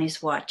no one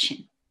is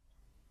watching.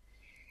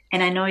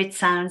 And I know it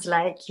sounds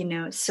like,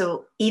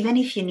 so even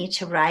if you need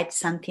to write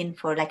something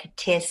for like a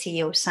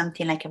thesis or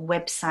something like a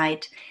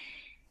website,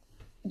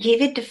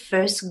 give it the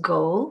first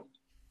go,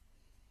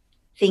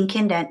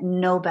 thinking that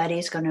nobody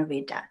is going to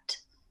read that.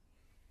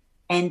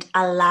 And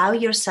allow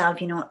yourself,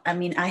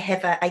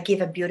 I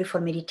give a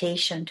beautiful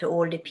meditation to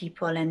all the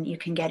people, and you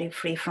can get it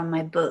free from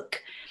my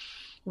book,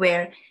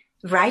 where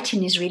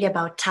writing is really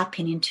about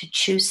tapping into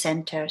two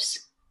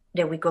centers.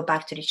 That we go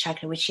back to the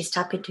chakra, which is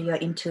tap into your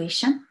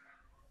intuition,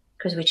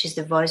 which is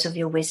the voice of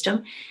your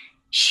wisdom.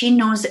 She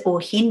knows, or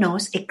he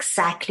knows,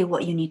 exactly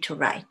what you need to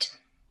write.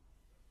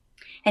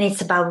 And it's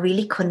about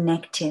really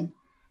connecting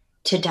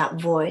to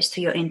that voice,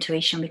 to your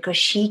intuition, because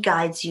she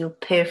guides you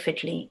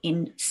perfectly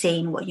in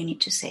saying what you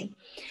need to say.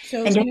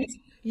 So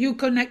you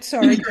connect,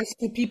 sorry, just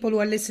to people who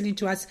are listening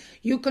to us,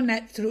 you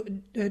connect through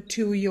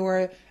to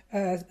your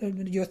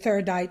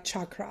third eye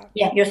chakra.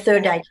 Yeah, your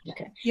third eye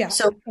chakra. Yeah.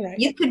 So right.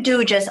 You could do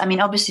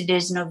obviously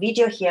there's no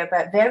video here,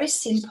 but very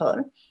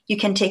simple. You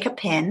can take a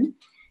pen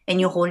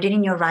and you hold it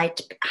in your right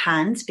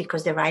hand,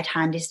 because the right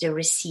hand is the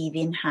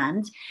receiving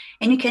hand.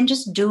 And you can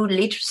just do a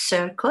little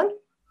circle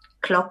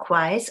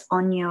clockwise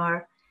on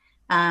your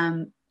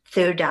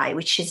third eye,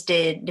 which is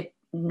the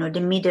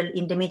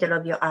in the middle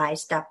of your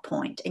eyes, that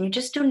point. And you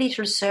just do a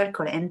little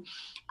circle. And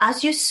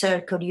as you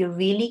circle, you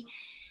really,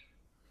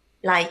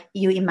 like,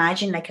 you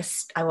imagine like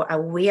a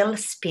wheel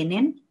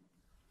spinning.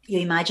 You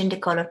imagine the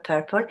color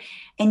purple,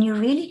 and you're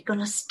really going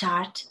to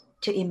start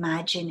to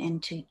imagine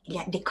and to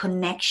the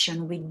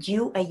connection with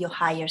you and your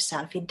higher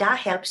self. If that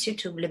helps you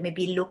to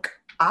maybe look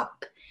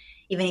up,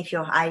 even if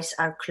your eyes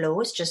are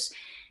closed, just,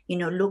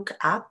 look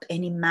up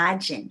and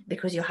imagine,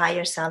 because your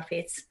higher self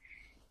is,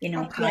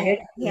 higher,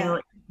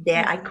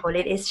 there. I call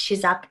it,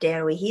 she's up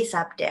there, or he's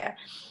up there.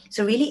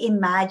 So really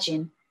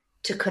imagine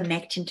to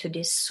connect into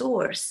this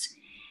source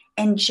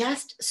and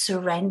just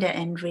surrender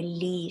and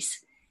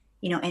release,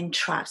 and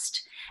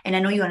trust. And I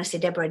know you want to say,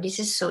 Deborah, this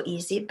is so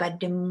easy,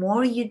 but the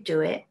more you do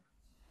it,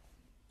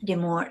 the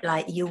more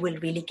like you will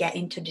really get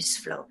into this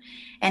flow.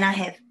 And I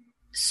have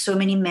so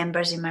many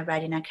members in my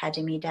writing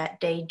academy that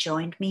they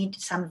joined me.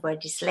 Some were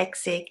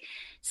dyslexic,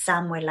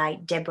 some were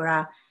like,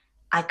 Deborah,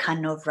 I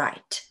cannot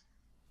write.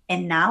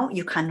 And now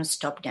you cannot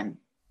stop them.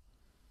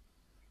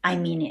 I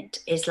mean it.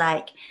 It's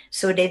like,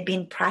 so they've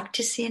been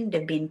practicing,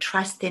 they've been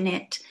trusting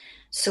it.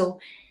 So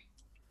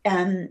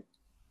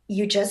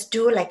you just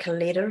do like a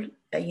little,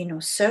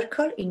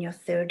 circle in your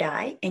third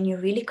eye, and you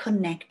really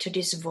connect to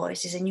these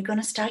voices, and you're going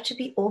to start to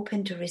be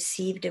open to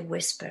receive the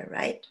whisper,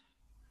 right?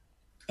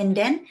 And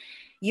then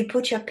you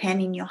put your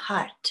pen in your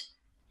heart.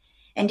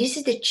 And this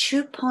is the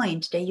true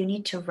point that you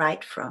need to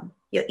write from,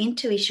 your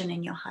intuition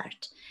and your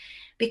heart.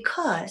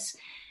 Because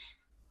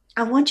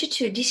I want you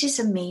to, this is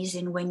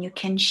amazing when you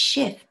can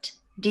shift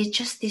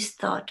this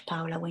thought,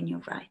 Paola, when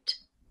you write.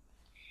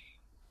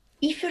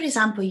 If, for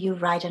example, you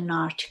write an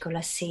article,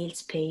 a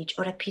sales page,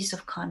 or a piece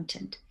of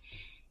content,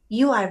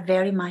 you are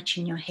very much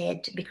in your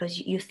head because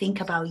you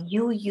think about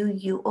you.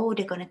 Oh,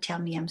 they're going to tell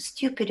me I'm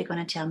stupid. They're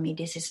going to tell me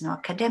this is not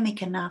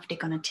academic enough. They're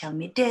going to tell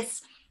me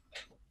this.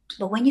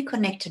 But when you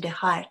connect to the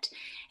heart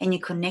and you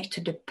connect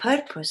to the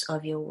purpose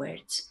of your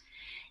words,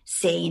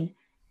 saying,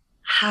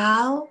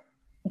 how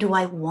do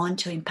I want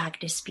to impact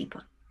these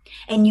people?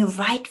 And you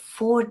write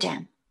for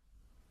them.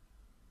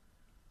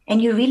 And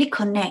you really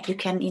connect. You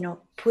can,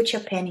 put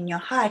your pen in your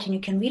heart, and you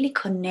can really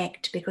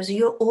connect, because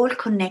you're all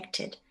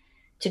connected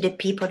to the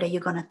people that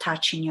you're going to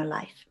touch in your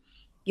life.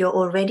 You're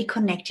already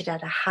connected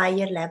at a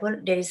higher level.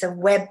 There is a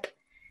web.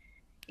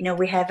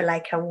 We have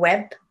like a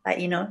web,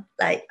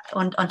 like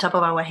on top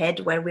of our head,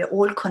 where we're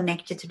all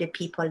connected to the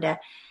people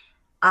that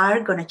are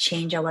going to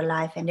change our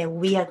life, and that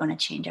we are going to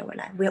change our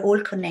life. We're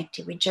all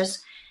connected. We're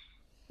just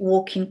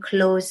walking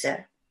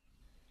closer.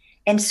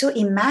 And so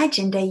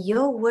imagine that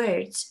your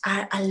words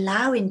are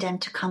allowing them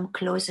to come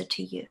closer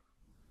to you.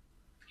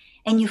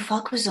 And you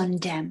focus on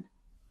them.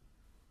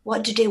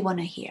 What do they want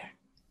to hear?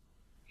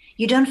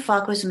 You don't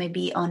focus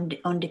maybe on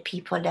the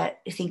people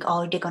that you think,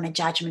 oh, they're going to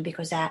judge me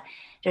because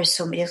there's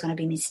going to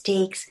be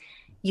mistakes.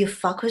 You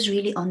focus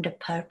really on the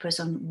purpose,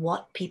 on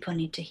what people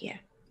need to hear.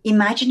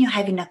 Imagine you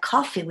having a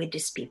coffee with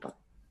these people.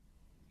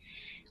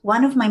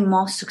 One of my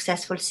most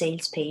successful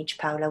sales page,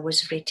 Paola,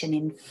 was written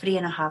in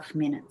 3.5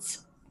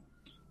 minutes.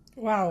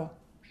 Wow.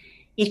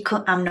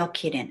 I'm not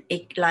kidding.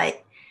 It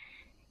like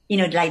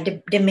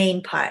the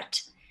main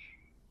part.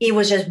 It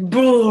was just,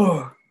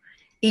 brrr.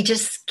 It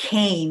just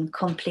came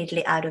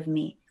completely out of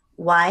me.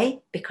 Why?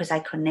 Because I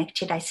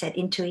connected. I said,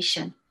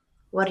 intuition.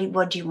 What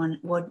do you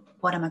want?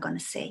 What am I going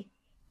to say?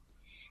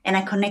 And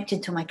I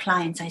connected to my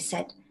clients. I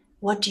said,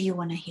 what do you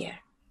want to hear?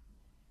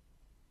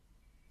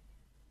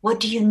 What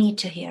do you need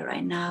to hear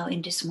right now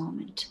in this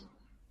moment?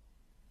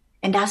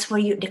 And that's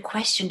where the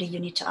question that you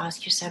need to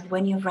ask yourself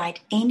when you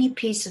write any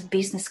piece of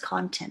business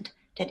content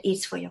that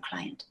is for your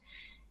client.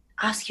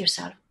 Ask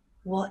yourself,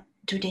 what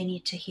do they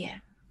need to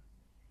hear?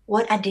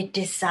 What are they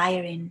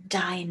desiring,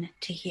 dying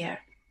to hear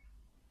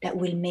that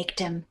will make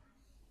them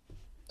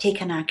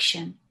take an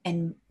action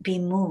and be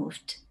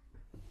moved?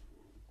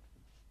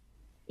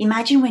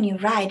 Imagine when you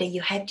write that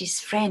you have this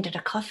friend at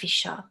a coffee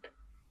shop,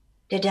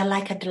 that they're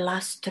like at the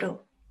last straw,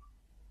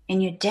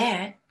 and you're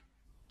there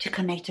to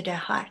connect to their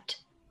heart.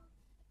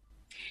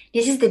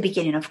 This is the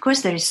beginning. Of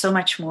course, there is so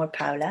much more,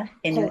 Paola.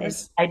 And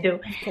I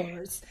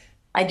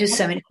do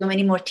so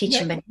many more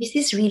teaching, but this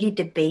is really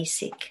the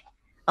basic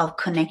of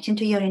connecting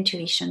to your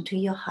intuition, to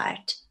your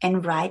heart,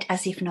 and write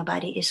as if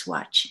nobody is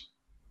watching.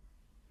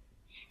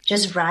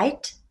 Just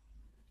write,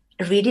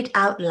 read it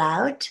out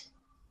loud,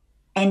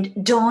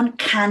 and don't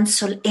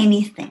cancel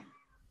anything.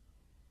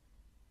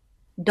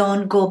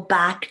 Don't go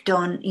back,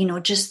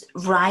 just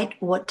write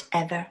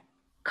whatever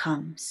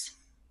comes.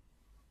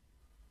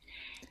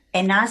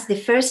 And as the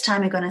first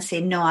time you're going to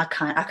say, no, I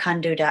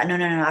can't do that. No,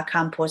 I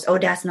can't post. Oh,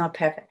 that's not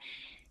perfect.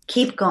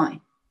 Keep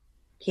going.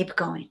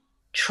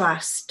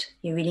 Trust.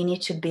 You really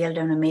need to build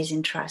an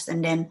amazing trust.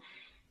 And then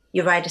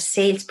you write a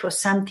sales post,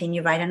 something,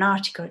 you write an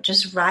article.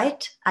 Just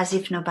write as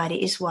if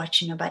nobody is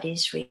watching, nobody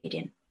is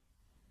reading.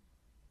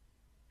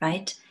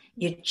 Right?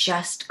 You're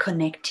just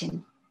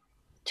connecting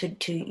to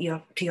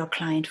your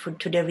client,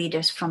 to the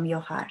readers from your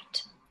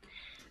heart.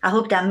 I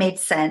hope that made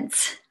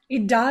sense.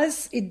 It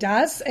does.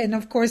 And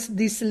of course,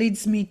 this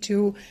leads me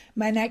to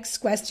my next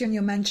question.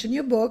 You mentioned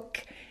your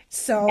book.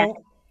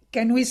 So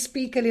can we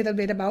speak a little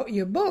bit about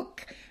your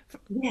book?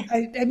 Yes.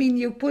 I mean,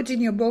 you put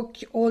in your book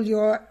all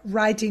your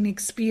writing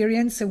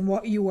experience and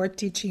what you are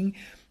teaching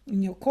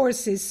in your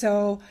courses.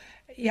 So,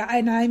 yeah,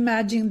 and I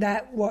imagine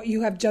that what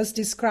you have just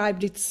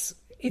described, it's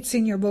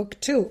in your book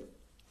too,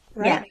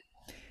 right? Yeah.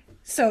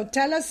 So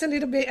tell us a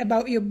little bit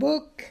about your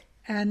book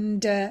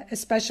and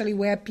especially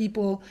where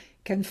people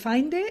can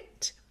find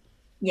it.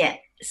 Yeah.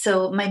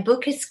 So my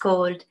book is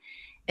called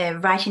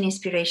Writing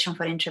Inspiration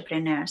for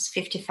Entrepreneurs,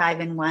 55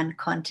 and 1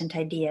 Content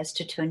Ideas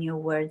to Turn Your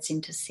Words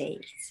into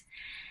Sales.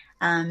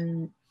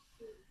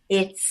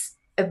 It's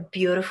a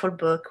beautiful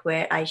book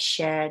where I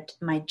shared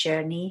my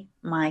journey,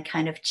 my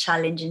kind of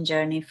challenging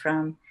journey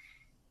from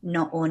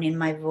not owning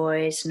my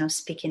voice, not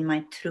speaking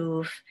my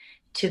truth,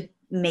 to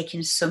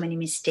making so many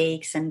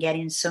mistakes and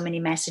getting so many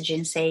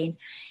messages saying,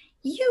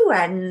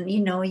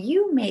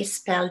 you may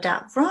spell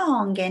that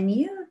wrong and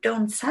you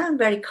don't sound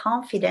very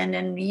confident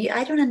and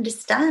I don't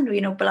understand,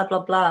 blah, blah,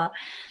 blah,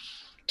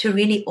 to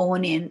really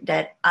owning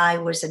that I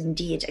was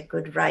indeed a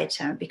good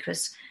writer,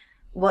 because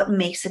what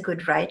makes a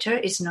good writer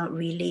is not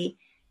really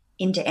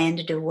in the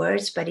end the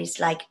words, but it's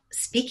like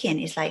speaking.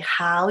 It's like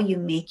how you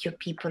make your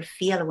people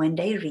feel when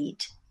they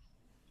read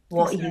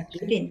what you're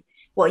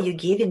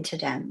giving to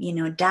them.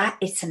 That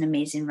is an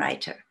amazing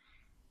writer.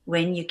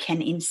 When you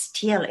can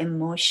instill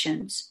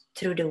emotions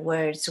through the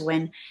words,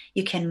 when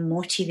you can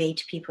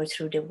motivate people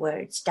through the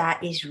words,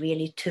 that is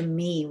really, to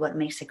me, what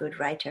makes a good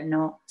writer,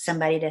 not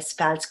somebody that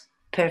spells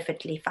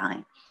perfectly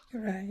fine.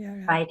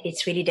 Right?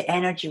 It's really the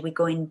energy. We're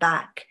going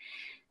back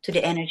to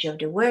the energy of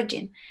the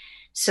wording.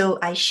 So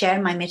I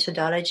share my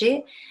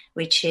methodology,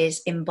 which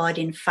is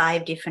embodying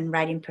 5 different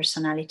writing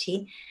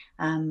personality,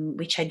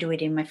 which I do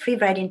it in my free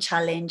writing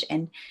challenge.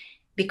 And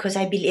because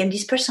I believe, and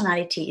this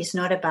personality is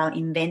not about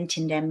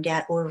inventing them, they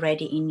are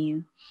already in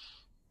you.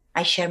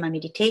 I share my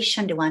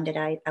meditation, the one that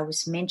I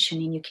was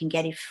mentioning. You can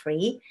get it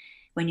free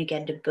when you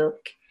get the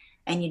book.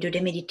 And you do the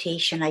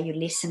meditation, like you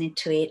listening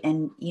to it,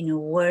 and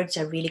words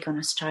are really going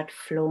to start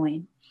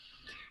flowing.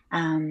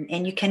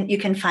 And you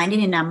can find it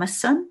in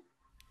Amazon.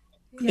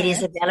 Yes. It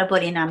is available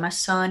in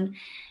Amazon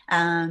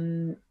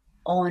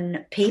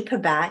on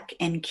paperback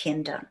and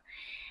Kindle.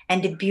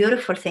 And the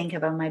beautiful thing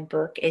about my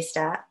book is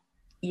that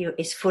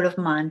it's full of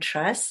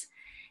mantras.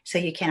 So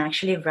you can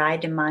actually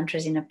write the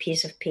mantras in a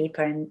piece of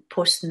paper and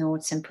post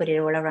notes and put it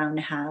all around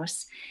the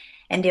house.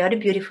 And the other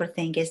beautiful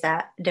thing is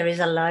that there is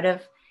a lot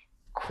of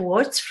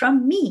quotes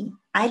from me.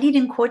 I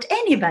didn't quote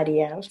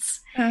anybody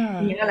else.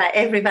 Like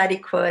everybody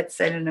quotes,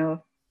 I don't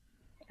know.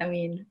 I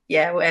mean,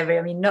 yeah, whatever.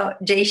 I mean,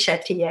 not Jay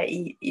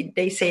Shetty.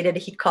 They say that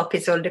he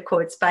copies all the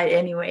quotes by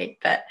anyway.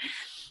 But,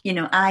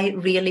 I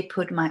really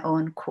put my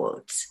own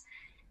quotes.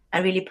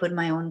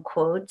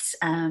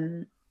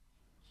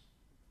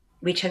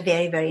 Which are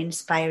very, very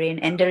inspiring.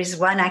 And there is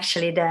one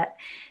actually that,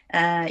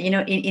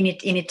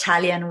 in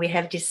Italian, we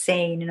have this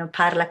saying,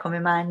 parla come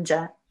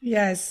mangia.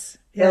 Yes.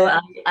 So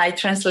I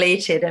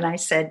translated and I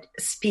said,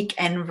 speak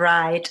and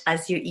write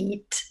as you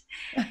eat.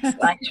 So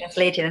I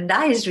translated, and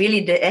that is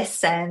really the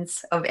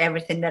essence of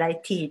everything that I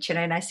teach.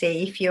 And I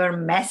say, if you're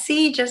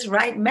messy, just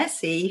write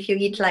messy. If you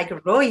eat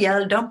like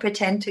royal, don't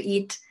pretend to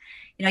eat.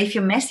 If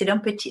you're messy,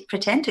 don't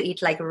pretend to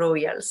eat like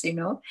royals.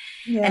 Yeah.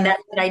 And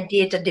that's what I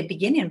did at the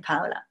beginning,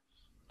 Paola.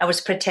 I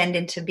was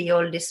pretending to be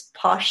all this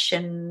posh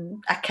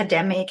and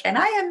academic, and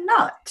I am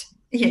not.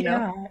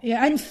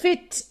 And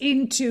fit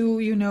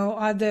into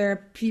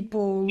other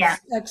people's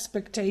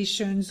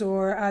expectations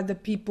or other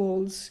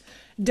people's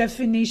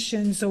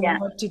definitions of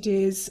what it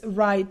is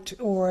right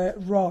or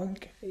wrong,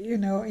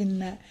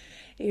 in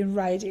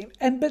writing.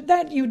 But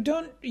then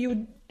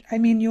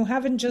you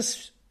haven't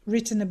just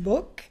written a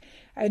book.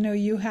 I know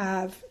you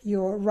have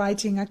your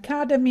writing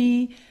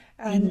academy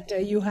and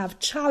you have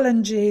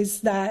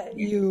challenges that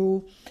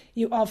you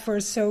offer.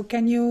 So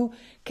can you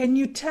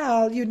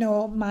tell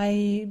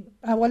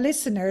our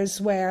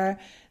listeners where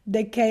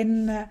they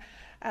can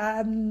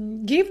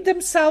give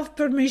themselves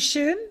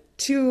permission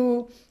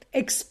to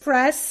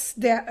express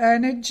their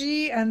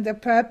energy and their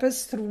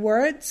purpose through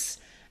words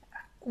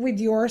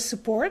with your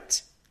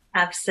support?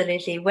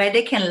 Absolutely. Where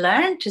they can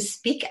learn to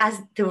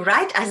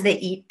write as they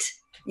eat.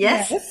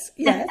 Yes.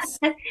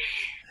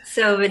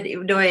 So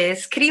dove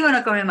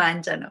scrivono come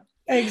mangiano.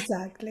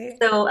 Exactly.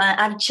 So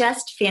I've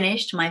just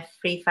finished my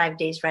free 5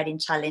 days writing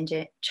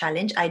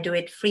challenge. I do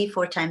it free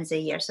 4 times a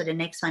year. So the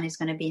next one is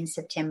going to be in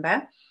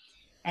September.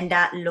 And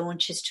that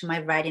launches to my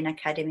Writing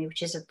Academy,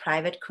 which is a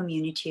private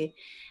community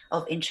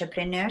of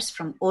entrepreneurs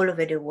from all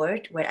over the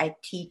world, where I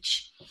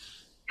teach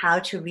how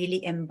to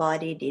really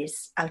embody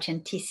this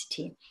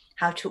authenticity,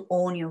 how to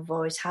own your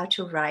voice, how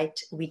to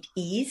write with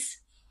ease,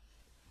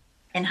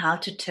 and how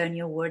to turn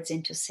your words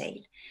into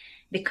sale.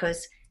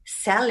 Because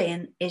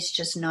selling is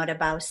just not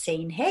about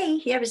saying, hey,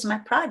 here is my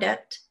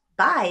product,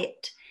 buy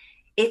it.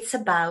 It's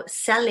about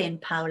selling,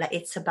 Paola.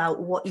 It's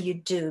about what you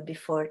do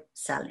before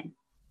selling.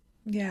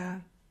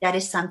 Yeah. That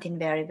is something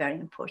very, very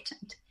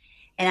important.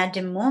 And at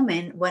the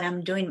moment, what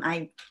I'm doing,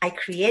 I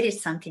created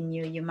something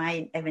new. You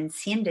might haven't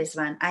seen this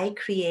one. I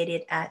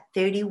created a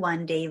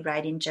 31-day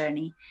writing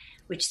journey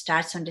which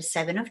starts on the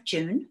 7th of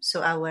June.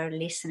 So our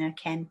listener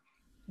can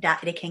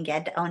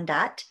get on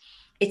that.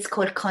 It's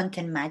called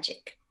Content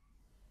Magic.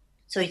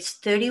 So it's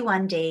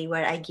 31 days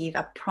where I give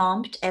a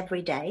prompt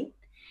every day.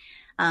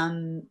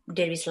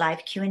 There is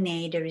live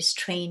Q&A, there is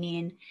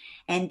training,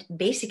 and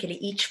basically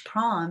each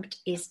prompt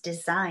is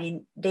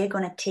designed, they're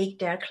going to take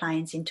their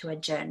clients into a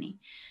journey.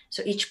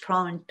 So each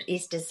prompt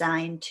is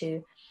designed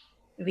to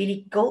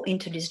really go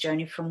into this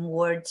journey from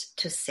words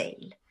to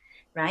sale,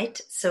 right?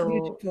 So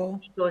Beautiful.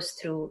 It goes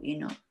through,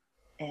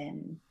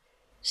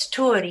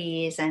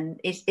 stories, and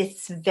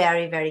it's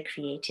very, very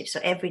creative. So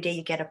every day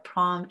you get a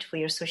prompt for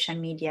your social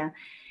media.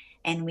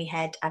 And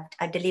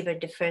I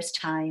delivered the first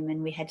time,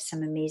 and we had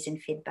some amazing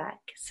feedback.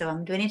 So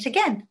I'm doing it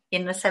again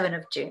in the 7th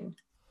of June.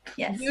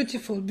 Yes.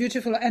 Beautiful,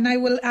 beautiful. And I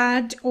will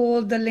add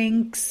all the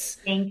links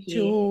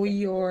to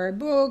your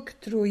book,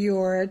 through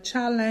your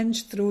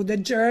challenge, through the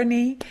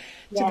journey,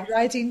 to the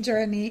writing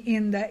journey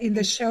in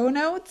the show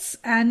notes.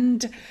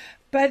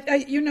 But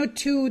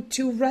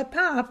to wrap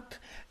up,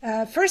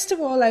 first of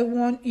all, I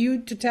want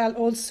you to tell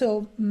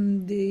also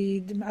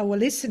our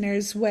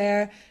listeners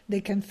where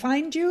they can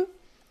find you.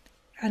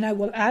 And I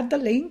will add the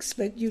links,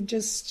 but you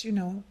just,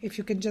 if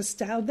you can just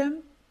tell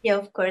them. Yeah,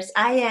 of course.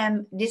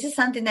 This is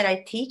something that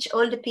I teach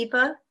all the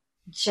people.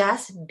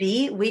 Just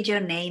be with your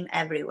name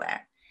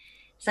everywhere.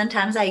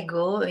 Sometimes I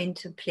go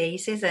into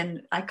places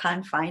and I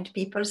can't find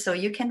people. So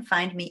you can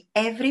find me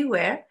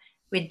everywhere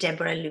with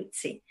Deborah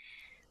Luzzi.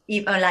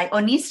 Like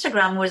on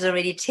Instagram was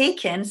already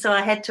taken, so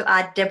I had to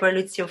add Deborah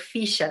Luzzi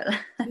Official.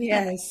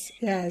 Yes.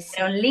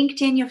 On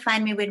LinkedIn, you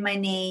find me with my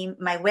name.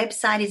 My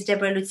website is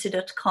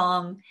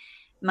deboraluzzi.com.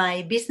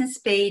 My business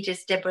page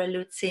is Deborah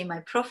Luzzi.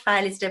 My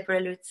profile is Deborah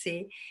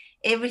Luzzi.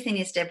 Everything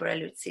is Deborah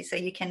Luzzi. So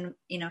you can,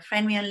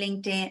 friend me on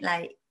LinkedIn,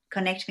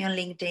 connect me on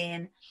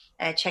LinkedIn,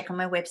 check on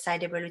my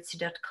website,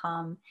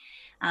 deboraluzzi.com.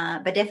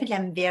 But definitely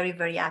I'm very,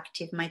 very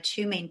active. My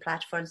two main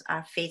platforms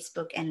are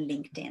Facebook and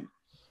LinkedIn.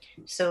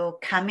 So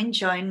come and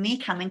join me,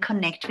 come and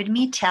connect with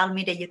me. Tell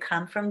me that you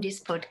come from this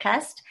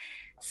podcast.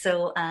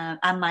 So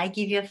I might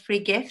give you a free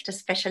gift, a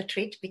special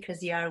treat,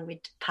 because you are with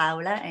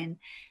Paola, and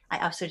I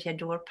absolutely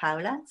adore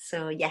Paola.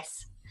 So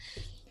yes.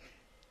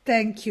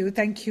 Thank you,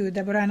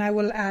 Deborah. And I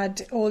will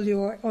add all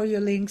your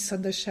links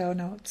on the show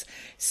notes.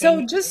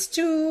 So just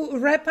to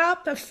wrap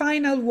up,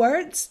 final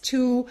words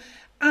to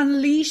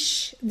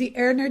unleash the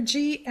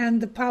energy and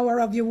the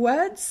power of your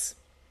words.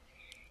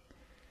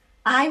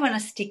 I want to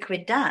stick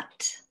with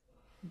that.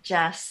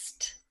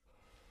 Just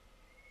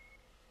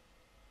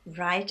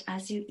write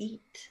as you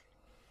eat.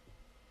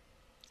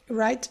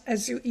 Write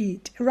as you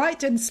eat.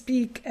 Write and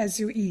speak as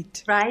you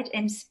eat. Write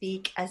and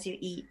speak as you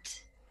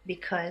eat,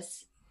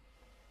 because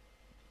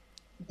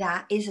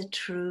that is a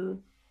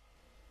true,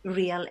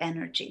 real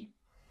energy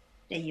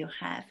that you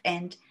have.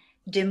 And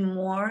the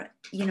more,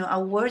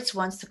 our words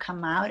wants to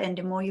come out, and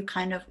the more you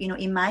kind of,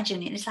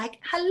 imagine it. It's like,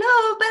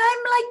 hello, but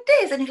I'm like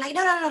this. And it's like,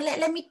 no,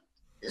 let me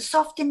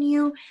soften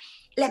you.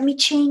 Let me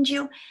change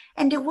you.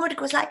 And the word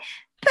goes like,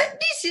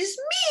 but this is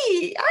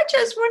me. I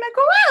just want to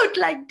go out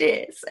like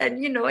this.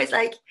 And, it's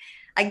like,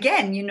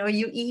 again,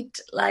 you eat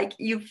like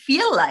you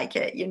feel like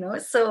it,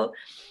 So,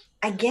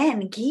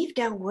 again, give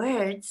the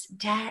words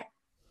that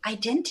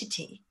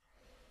identity,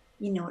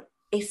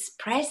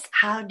 express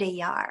how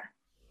they are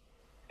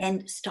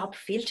and stop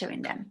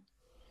filtering them.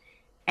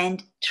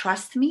 And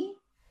trust me,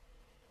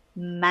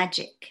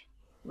 magic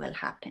will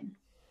happen.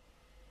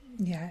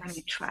 Yes. When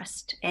you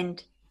trust.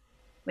 And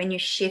when you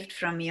shift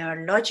from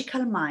your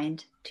logical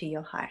mind to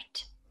your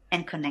heart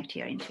and connect to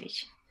your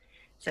intuition.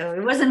 So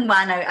it wasn't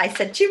one, I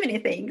said too many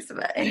things,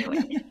 but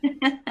anyway.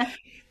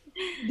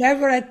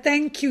 Deborah,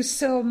 thank you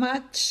so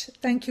much.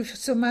 Thank you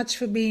so much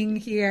for being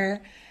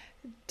here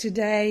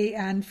today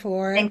and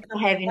for Thanks for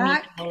having me,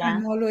 Paola.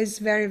 I'm always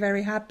very,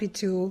 very happy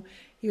to,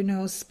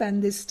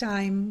 spend this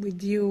time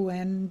with you,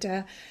 and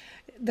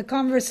the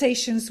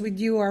conversations with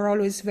you are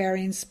always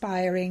very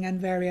inspiring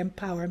and very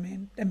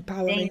empowering.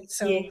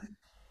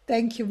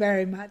 Thank you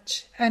very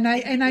much. And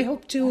I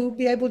hope to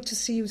be able to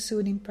see you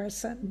soon in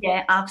person.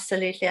 Yeah,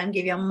 absolutely. I'll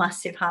give you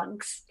massive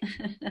hugs.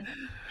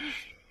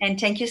 And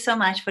thank you so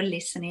much for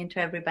listening to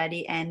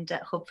everybody. And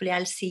hopefully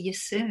I'll see you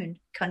soon,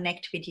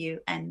 connect with you.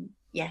 And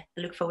I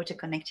look forward to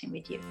connecting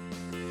with you.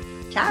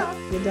 Ciao.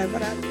 Thank you, Deborah.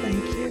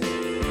 Thank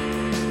you.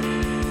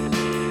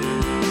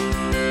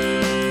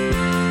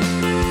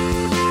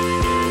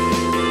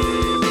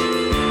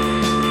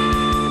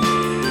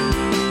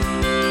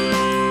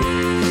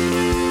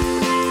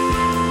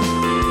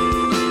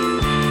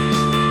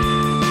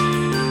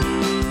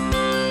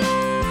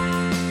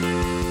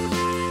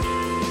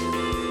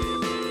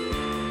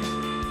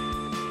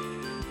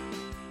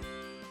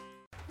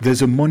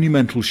 There's a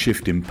monumental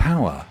shift in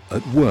power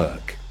at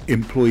work.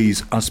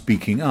 Employees are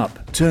speaking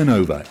up,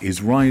 turnover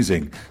is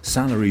rising,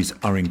 salaries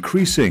are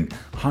increasing,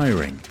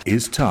 hiring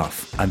is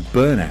tough, and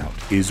burnout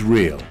is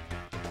real.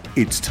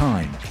 It's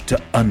time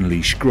to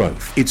unleash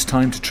growth. It's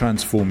time to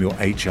transform your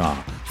HR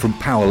from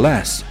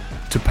powerless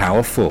to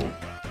powerful.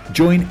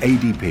 Join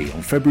ADP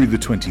on February the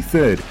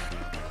 23rd.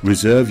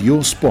 Reserve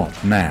your spot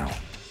now.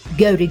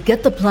 Go to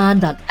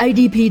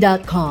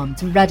gettheplan.idp.com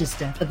to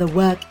register for the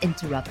Work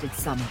Interrupted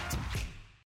Summit.